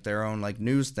run. Like, their own, like,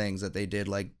 news things that they did,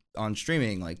 like, on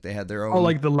streaming. Like, they had their own... Oh,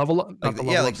 like the level up? Like, the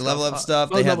level up stuff.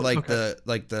 They had, like,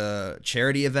 the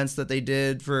charity events that they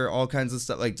did for all kinds of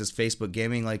stuff. Like, does Facebook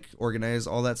Gaming, like, organize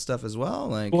all that stuff as well?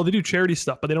 Like, well, they do charity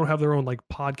stuff, but they don't have their own, like,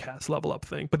 podcast level up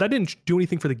thing. But that didn't do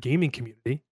anything for the gaming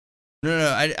community. No,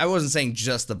 I wasn't saying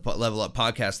just the level up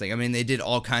podcast thing. I mean, they did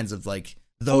all kinds of, like...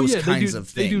 those kinds of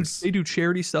things. They do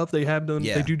charity stuff. They have done.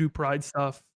 They do Pride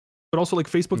stuff, but also like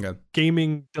Facebook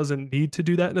Gaming doesn't need to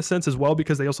do that in a sense as well,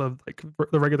 because they also have like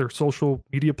the regular social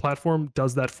media platform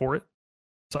does that for it.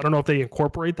 So I don't know if they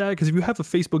incorporate that, because if you have a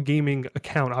Facebook Gaming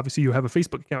account, obviously you have a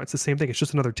Facebook account. It's the same thing. It's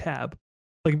just another tab.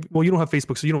 Like, well, you don't have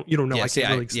Facebook, so you don't know. I can't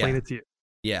really explain it to you.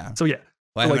 Yeah. So yeah.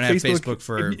 Well, I haven't had Facebook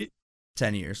for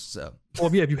 10 years, so.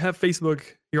 Well, yeah, if you have Facebook,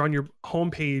 you're on your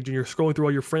homepage and you're scrolling through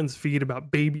all your friends' feed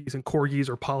about babies and corgis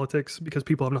or politics because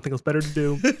people have nothing else better to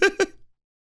do.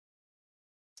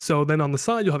 So then on the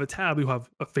side, you'll have a tab. You'll have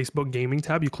a Facebook Gaming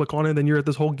tab. You click on it, and then you're at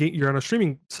this whole game. You're on a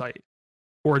streaming site,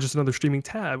 or just another streaming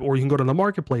tab. Or you can go to the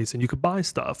marketplace and you could buy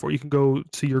stuff, or you can go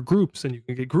to your groups and you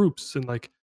can get groups and, like,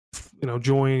 you know,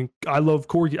 join. I love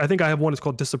corgi. I think I have one. It's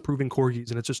called Disapproving Corgis,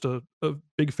 and it's just a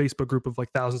big Facebook group of like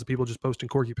thousands of people just posting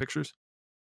corgi pictures.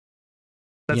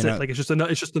 That's it. Like, it's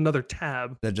just another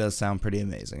tab. That does sound pretty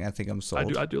amazing. I think I'm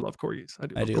sold. I do love corgis.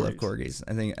 I do love corgis.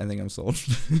 I think I'm sold.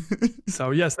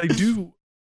 So yes, they do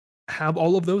have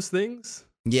all of those things.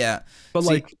 Yeah, but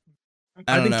like,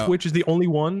 I think Twitch is the only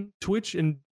one. Twitch,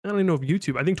 and I don't even know if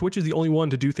YouTube. I think Twitch is the only one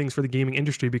to do things for the gaming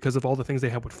industry because of all the things they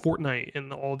have with Fortnite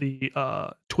and all the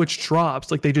Twitch drops.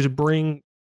 Like, they just bring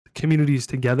communities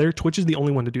together. Twitch is the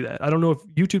only one to do that. I don't know if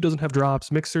YouTube doesn't have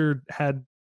drops. Mixer had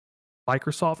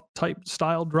Microsoft type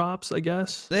style drops, I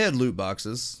guess. They had loot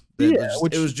boxes.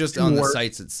 It was just on the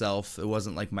sites itself. It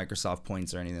wasn't like Microsoft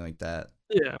points or anything like that.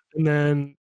 Yeah, and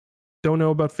then don't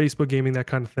know about Facebook Gaming, that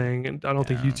kind of thing, and I don't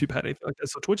think YouTube had anything like that.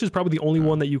 So Twitch is probably the only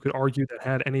one that you could argue that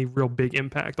had any real big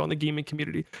impact on the gaming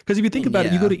community. Because if you think about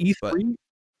it, you go to E3.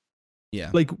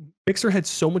 Like, Mixer had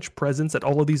so much presence at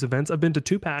all of these events. I've been to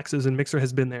 2 PAXs and Mixer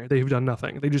has been there. They've done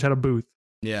nothing. They just had a booth.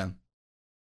 Yeah.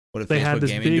 What if they Facebook had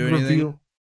this Gaming big do anything? reveal?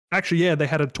 Actually, yeah, they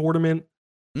had a tournament.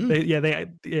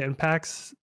 In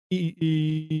PAX.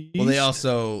 Well, they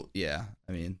also,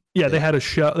 I mean, they had a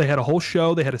show. They had a whole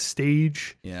show. They had a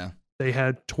stage. Yeah. They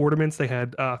had tournaments. They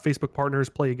had Facebook partners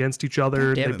play against each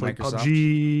other. They played Microsoft.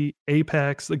 PUBG,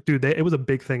 Apex. Like, dude, it was a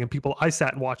big thing, and I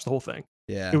sat and watched the whole thing.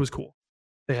 Yeah, it was cool.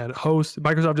 They had hosts.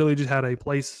 Microsoft really just had a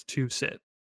place to sit.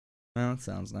 Well, that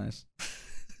sounds nice.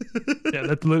 Yeah,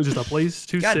 that's literally just a place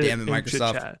to sit. God damn it, and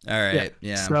Microsoft. chit-chat. All right,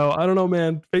 yeah. So I don't know,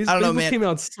 man. Facebook came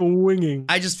out swinging.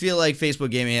 I just feel like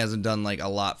Facebook Gaming hasn't done like a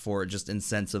lot for it, just in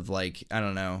sense of like, I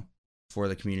don't know, for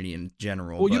the community in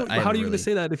general. Well, how do you even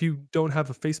say that if you don't have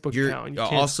a Facebook account? And you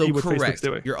can't also see what correct. Facebook's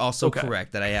doing? You're also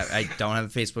correct that I don't have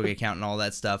a Facebook account and all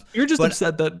that stuff. You're just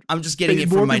upset that I'm just getting it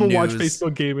from my news. More people watch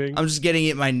Facebook Gaming. I'm just getting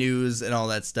it my news and all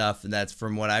that stuff, and that's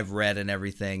from what I've read and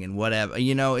everything and whatever.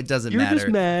 You know, it doesn't matter. Just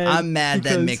mad I'm mad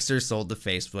that Mixer sold to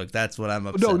Facebook. That's what I'm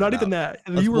upset about. No, not even that.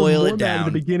 Let's you were boil more it mad down. at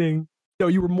the beginning. No,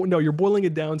 you're boiling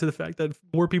it down to the fact that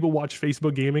more people watch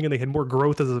Facebook Gaming and they had more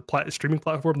growth as a streaming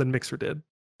platform than Mixer did.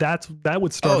 That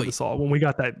would start this all when we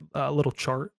got that little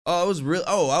chart. I was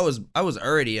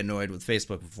already annoyed with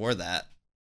Facebook before that.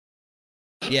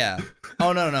 Yeah.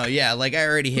 Oh no. Yeah, like I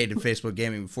already hated Facebook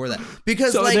gaming before that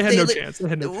because So like they had no chance. They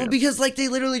had no well, chance. because like they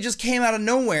literally just came out of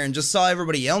nowhere and just saw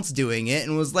everybody else doing it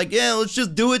and was like, yeah, let's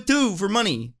just do it too for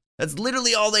money. That's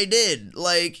literally all they did.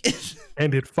 Like,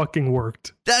 And it fucking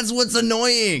worked. that's what's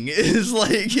annoying. Is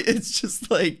like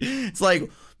it's like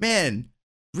man,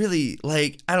 really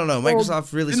like I don't know. Well,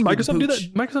 Microsoft really Didn't screwed Microsoft the do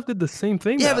pooch. that? Microsoft did the same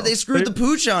thing. Yeah, though. but they screwed the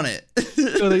pooch on it.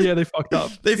 They fucked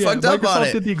up. They fucked up on Microsoft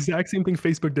it. did the exact same thing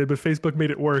Facebook did, but Facebook made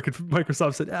it work, and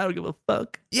Microsoft said, "I don't give a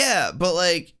fuck." Yeah, but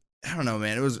like I don't know,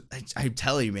 man. It was I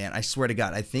tell you, man. I swear to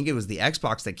God, I think it was the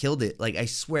Xbox that killed it. Like I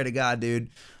swear to God, dude.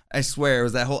 I swear it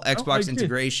was that whole Xbox agree.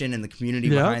 integration and the community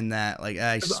Yeah. behind that. Like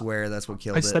I swear that's what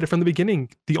killed I it. said it from the beginning.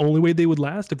 The only way they would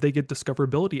last if they get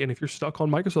discoverability, and if you're stuck on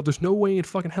Microsoft, there's no way in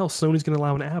fucking hell Sony's gonna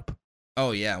allow an app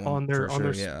Oh yeah, well, on their for on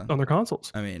sure, their yeah. on their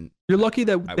consoles. I mean, You're lucky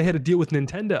that I they had to deal with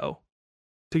Nintendo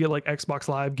to get like Xbox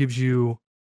Live gives you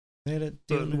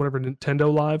whatever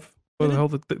Nintendo Live. What the hell?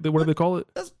 What do they call it?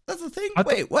 That's the thing. I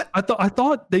thought- Wait, what? I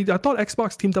thought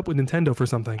Xbox teamed up with Nintendo for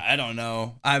something. I don't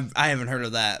know. I haven't heard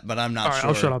of that, but I'm not All right, sure.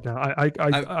 I'll shut up now.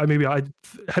 I maybe I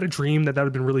had a dream that would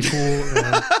have been really cool.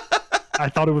 And I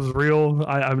thought it was real.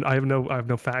 I have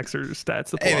no facts or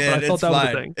stats to pull Hey up, man, but I thought it's that was a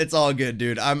fine. thing. It's all good,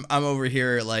 dude. I'm over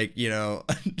here like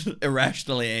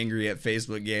irrationally angry at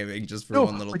Facebook gaming just for No,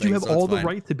 one little but thing. you have so it's all the fine.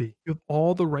 right to be. You have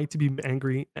all the right to be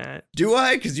angry at. Do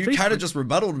I? Because you kind Facebook. of just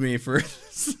rebutted me for.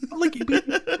 Like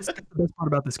that's the best part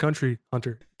about this country,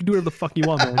 Hunter. You can do whatever the fuck you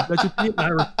want, man. That's your opinion. I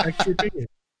respect your opinion.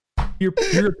 Your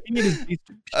opinion is based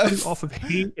purely off of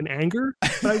hate and anger,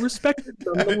 but I respect it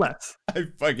nonetheless. I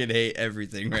fucking hate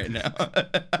everything right now.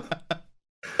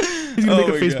 He's gonna make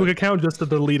Oh a my Facebook God. account just to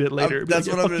delete it later. Be That's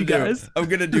like, what I'm "Fuck gonna you do. guys." I'm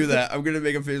gonna do that. I'm gonna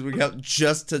make a Facebook account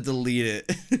just to delete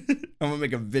it. I'm gonna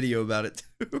make a video about it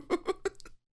too.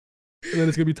 And then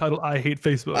it's gonna be titled "I hate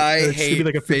Facebook." I And it's gonna hate be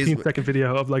like a 15 Facebook. second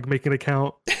video of like making an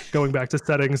account, going back to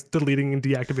settings, deleting and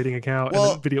deactivating account, Well, and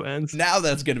then the video ends. Now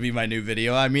that's gonna be my new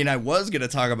video. I mean, I was gonna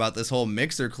talk about this whole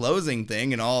Mixer closing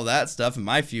thing and all that stuff in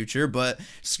my future, but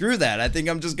screw that. I think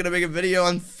I'm just gonna make a video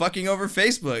on fucking over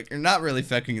Facebook. Or not really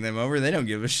fucking them over. They don't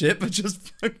give a shit, but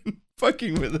just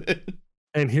fucking with it.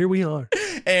 And here we are.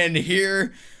 And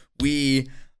here we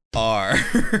are.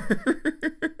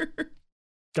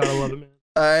 Gotta love it, man.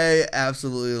 I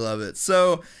absolutely love it.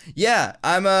 So yeah,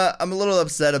 I'm a little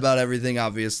upset about everything,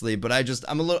 obviously, but I guess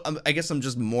I'm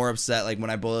just more upset like when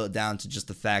I boil it down to just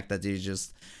the fact that they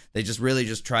just really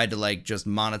just tried to like just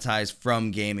monetize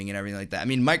from gaming and everything like that. I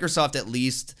mean, Microsoft at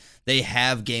least they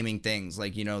have gaming things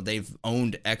like they've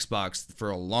owned Xbox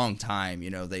for a long time.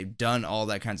 They've done all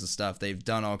that kinds of stuff. They've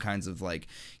done all kinds of like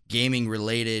gaming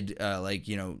related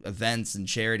events and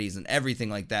charities and everything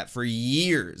like that for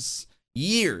years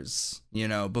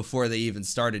before they even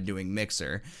started doing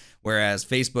Mixer, whereas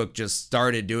Facebook just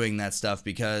started doing that stuff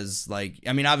because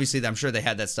obviously I'm sure they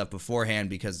had that stuff beforehand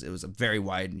because it was a very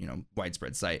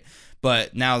widespread site,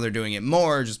 but now they're doing it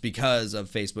more just because of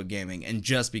Facebook gaming and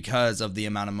just because of the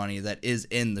amount of money that is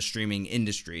in the streaming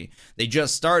industry. They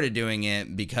just started doing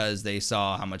it because they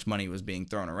saw how much money was being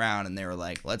thrown around and they were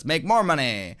like, let's make more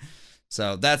money.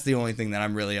 So that's the only thing that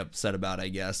I'm really upset about, I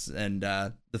guess. And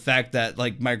the fact that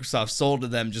like Microsoft sold to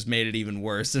them just made it even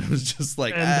worse. And it was just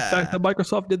like, And the fact that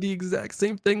Microsoft did the exact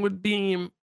same thing with Beam,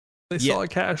 they saw a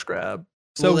cash grab.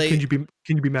 So Well, can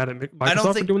you be mad at I don't Microsoft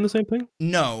for think- doing the same thing?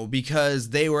 no, because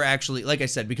they were actually, like I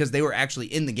said, because they were actually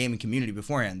in the gaming community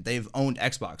beforehand. They've owned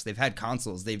Xbox, they've had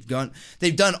consoles, they've done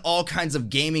all kinds of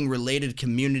gaming related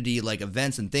community like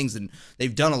events and things, and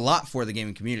they've done a lot for the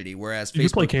gaming community. Whereas You can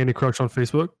play Facebook Candy Crush on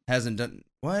Facebook. hasn't done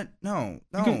what? No,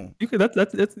 You can,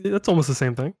 that's almost the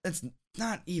same thing. that's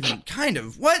not even kind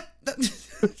of what.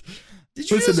 Did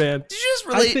you Listen, just, man, Did you just I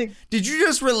relate? think- Did you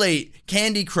just relate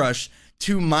Candy Crush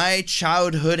to my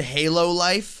childhood Halo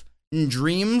life and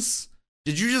dreams?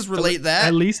 Did you just relate that?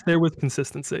 At least there was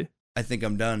consistency. I think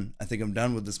I'm done. I think I'm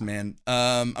done with this man.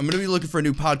 I'm gonna be looking for a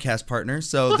new podcast partner.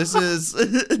 So this is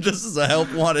this is a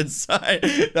help wanted sign.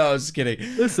 No, I was just kidding.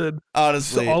 Listen,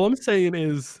 Honestly, so all I'm saying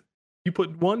is you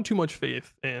put too much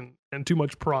faith and too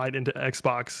much pride into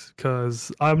Xbox,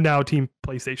 because I'm now team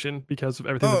PlayStation because of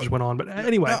everything that just went on. But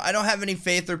anyway, no, I don't have any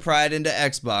faith or pride into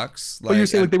Xbox. but you're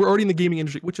saying like they were already in the gaming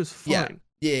industry, which is fine.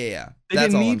 yeah. They That's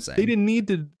didn't all need, I'm saying. They didn't need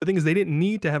to. The thing is, they didn't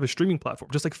need to have a streaming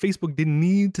platform. Just like Facebook didn't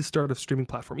need to start a streaming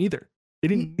platform either. They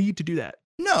didn't need to do that.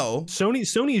 No,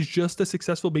 Sony is just as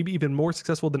successful, maybe even more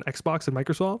successful than Xbox and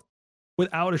Microsoft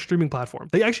without a streaming platform.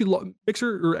 They actually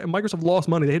Microsoft lost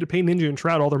money. They had to pay Ninja and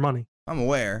Shroud all their money. I'm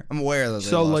aware that they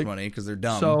So, lost like, money because they're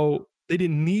dumb. So they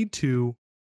didn't need to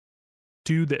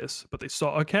do this, but they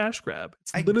saw a cash grab.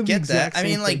 It's I literally the get that. exact I same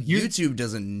mean, like thing. You- YouTube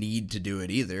doesn't need to do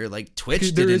it either. Like Twitch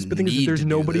Dude, there is, didn't but the thing is, need there's to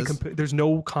nobody. do this. There's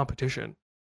no competition.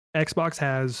 Xbox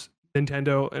has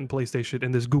Nintendo and PlayStation,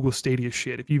 and this Google Stadia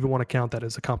shit. If you even want to count that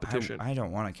as a competition, I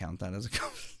don't want to count that as a.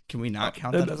 Can we not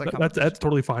count That- that as a that's competition? that's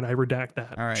totally fine. I redact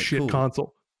that. All right, shit cool.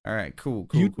 console. All right, cool.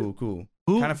 You-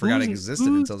 Kind of forgot it existed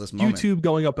who's until this moment. YouTube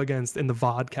going up against in the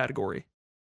VOD category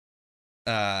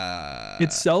Uh,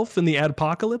 itself in the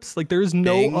adpocalypse. Like there is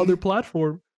no Bing? other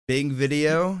platform. Bing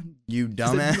Video, you Is it-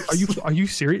 dumbass. Are you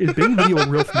serious? Is Bing Video a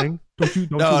real thing? Don't you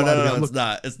No, lie to me. it's Look-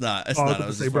 not. It's not. It's Oh, I was not. I about to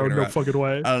was say, just bro, fucking no around. fucking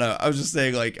way. I don't know. I was just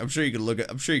saying, like, I'm sure you could look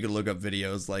up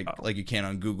videos like Oh. like you can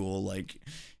on Google, like,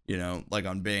 you know, like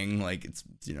on Bing, like it's,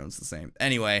 you know, it's the same.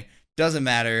 Anyway, doesn't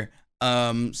matter.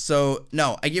 So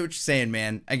no, I get what you're saying,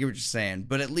 man. I get what you're saying,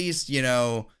 but at least, you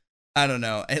know, I don't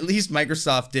know. At least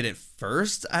Microsoft did it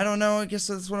first. I don't know. I guess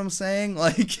that's what I'm saying.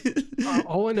 Like,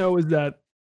 All I know is that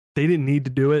they didn't need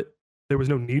to do it. There was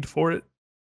no need for it.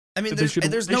 I mean, They there's should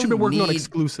no have been working on need.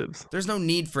 exclusives. There's no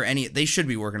need for any. They should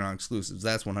be working on exclusives.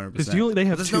 That's 100%. Because they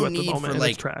have There's two no at the need moment, for and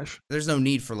like it's trash. there's no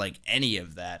need for like any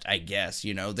of that, I guess.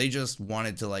 You know, they just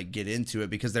wanted to like get into it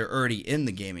because they're already in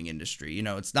the gaming industry. You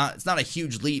know, it's not a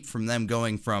huge leap from them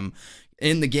going from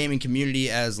in the gaming community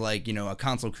as like, you know, a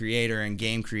console creator and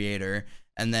game creator,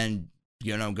 and then,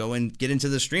 you know, go and get into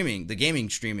the gaming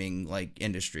streaming like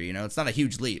industry. You know, it's not a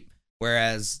huge leap.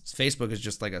 Whereas Facebook is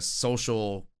just like a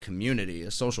social community, a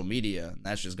social media, and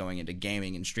that's just going into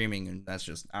gaming and streaming, and that's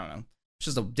just, I don't know. It's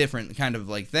just a different kind of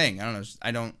like thing. I don't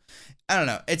know. I don't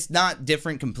know. It's not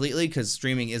different completely because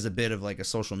streaming is a bit of like a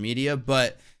social media,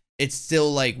 but it's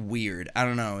still like weird. I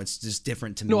don't know. It's just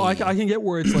different to me. No, I can get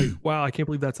where it's like, wow, I can't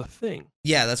believe that's a thing.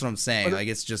 Yeah, that's what I'm saying. But Like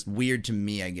it's just weird to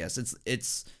me, I guess.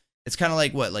 It's kind of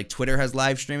like what, like Twitter has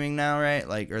live streaming now, right?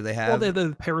 Like, or they have. Well, they have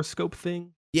the Periscope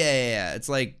thing. Yeah. It's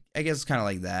like, I guess it's kind of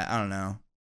like that. I don't know.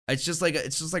 It's just like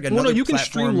another Well, no, you can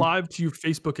platform. stream live to your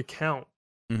Facebook account,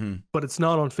 but it's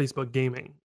not on Facebook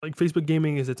Gaming. Like Facebook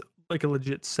Gaming it's like a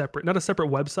legit separate, not a separate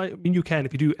website. I mean, you can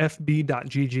if you do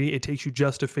fb.gg, it takes you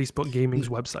just to Facebook Gaming's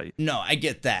website. No, I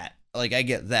get that. Like I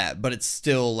get that, but it's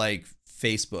still like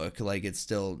Facebook. Like it's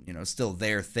still, you know, still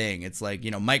their thing. It's like,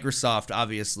 you know, Microsoft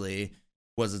obviously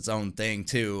was its own thing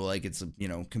too. Like it's, you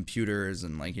know, computers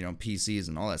and like, you know, PCs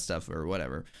and all that stuff or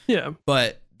whatever. Yeah,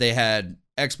 But they had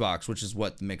Xbox, which is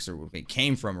what the Mixer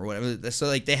came from or whatever. So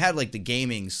like they had like the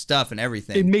gaming stuff and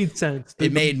everything. it made sense.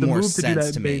 It made more move to do sense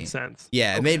that to me. made sense.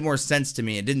 Yeah, it Okay. made more sense to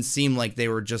me. It didn't seem like they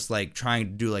were just like trying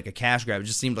to do like a cash grab. It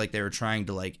just seemed like they were trying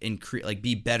to like increase, like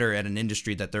be better at an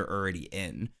industry that they're already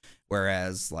in.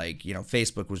 Whereas like, you know,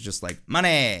 Facebook was just like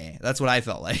money. That's what I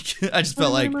felt like. I just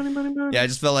felt like, Money. yeah, I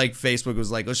just felt like Facebook was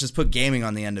like, let's just put gaming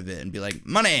on the end of it and be like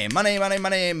money.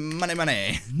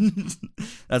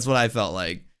 That's what I felt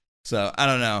like. So I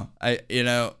don't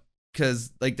know.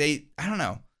 Cause like I don't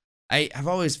know. I've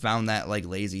always found that like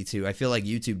lazy too. I feel like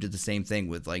YouTube did the same thing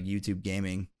with like YouTube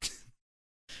gaming.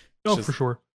 Oh, just- for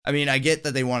sure. I mean, I get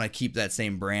that they want to keep that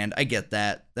same brand. I get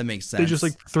that. That makes sense. They just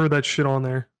like throw that shit on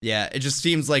there. yeah, it just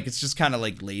seems like it's just kind of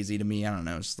like lazy to me. I don't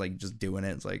know. It's like just doing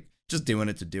it. It's like just doing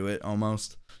it to do it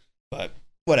almost. But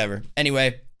whatever.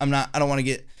 Anyway, I don't want to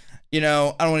get, I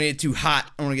don't want to get too hot.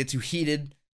 I don't want to get too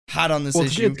hot on this Well,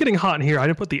 issue. it's getting hot in here. I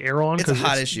didn't put the air on. It's a 'cause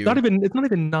hot issue. It's not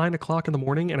even 9 o'clock in the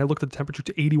morning, and I looked at the temperature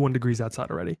to 81 degrees outside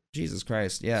already. Jesus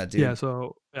Christ. Yeah, dude. Yeah,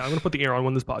 so I'm gonna put the air on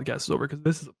when this podcast is over because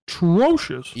this is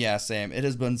atrocious. Yeah, Sam. It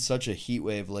has been such a heat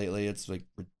wave lately. It's like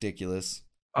ridiculous.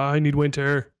 I need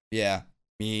winter. Yeah,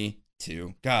 me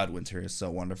too. God, winter is so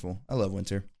wonderful. I love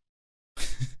winter.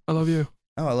 I love you.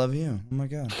 Oh, I love you. Oh my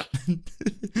God.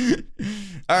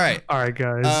 All right. All right,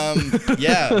 guys.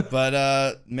 Yeah,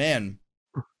 but man.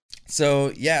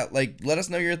 So yeah, like let us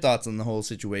know your thoughts on the whole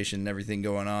situation and everything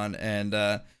going on, and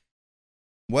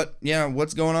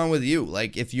what's going on with you?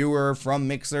 Like if you were from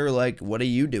Mixer, like what are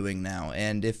you doing now?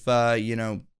 And if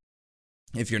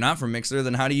if you're not from Mixer,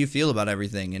 then how do you feel about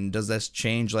everything? And does this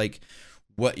change like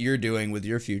what you're doing with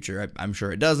your future? I'm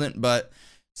sure it doesn't, but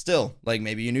still, like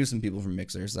maybe you knew some people from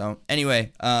Mixer. So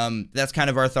anyway, that's kind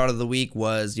of our thought of the week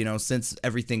was, since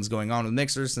everything's going on with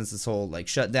Mixer, since this whole like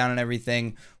shutdown and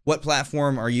everything, what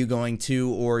platform are you going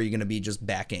to, or are you going to be just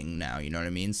backing now? You know what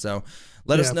I mean? So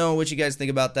let us know what you guys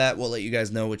think about that. We'll let you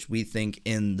guys know which we think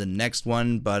in the next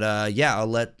one. But I'll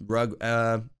let Rug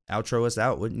outro us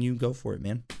out. Wouldn't you go for it,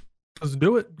 man? Let's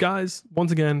do it, guys.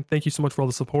 Once again, thank you so much for all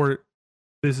the support.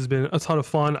 This has been a ton of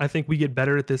fun. I think we get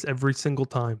better at this every single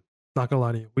time. Not gonna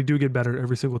lie to you, we do get better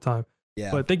every single time.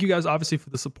 Yeah. But thank you guys, obviously, for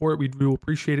the support. We do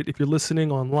appreciate it. If you're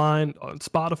listening online on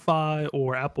Spotify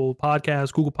or Apple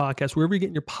Podcasts, Google Podcasts, wherever you're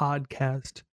getting your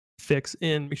podcast fix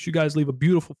in. Make sure you guys leave a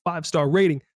beautiful 5-star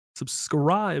rating,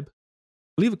 subscribe,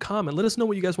 leave a comment. Let us know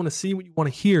what you guys want to see, what you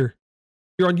want to hear. If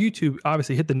you're on YouTube,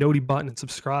 obviously hit the noti button and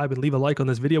subscribe and leave a like on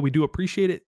this video. We do appreciate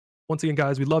it. Once again,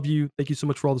 guys, we love you. Thank you so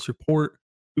much for all the support.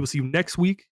 We will see you next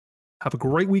week. Have a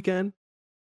great weekend.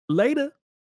 Later.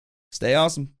 Stay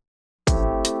awesome.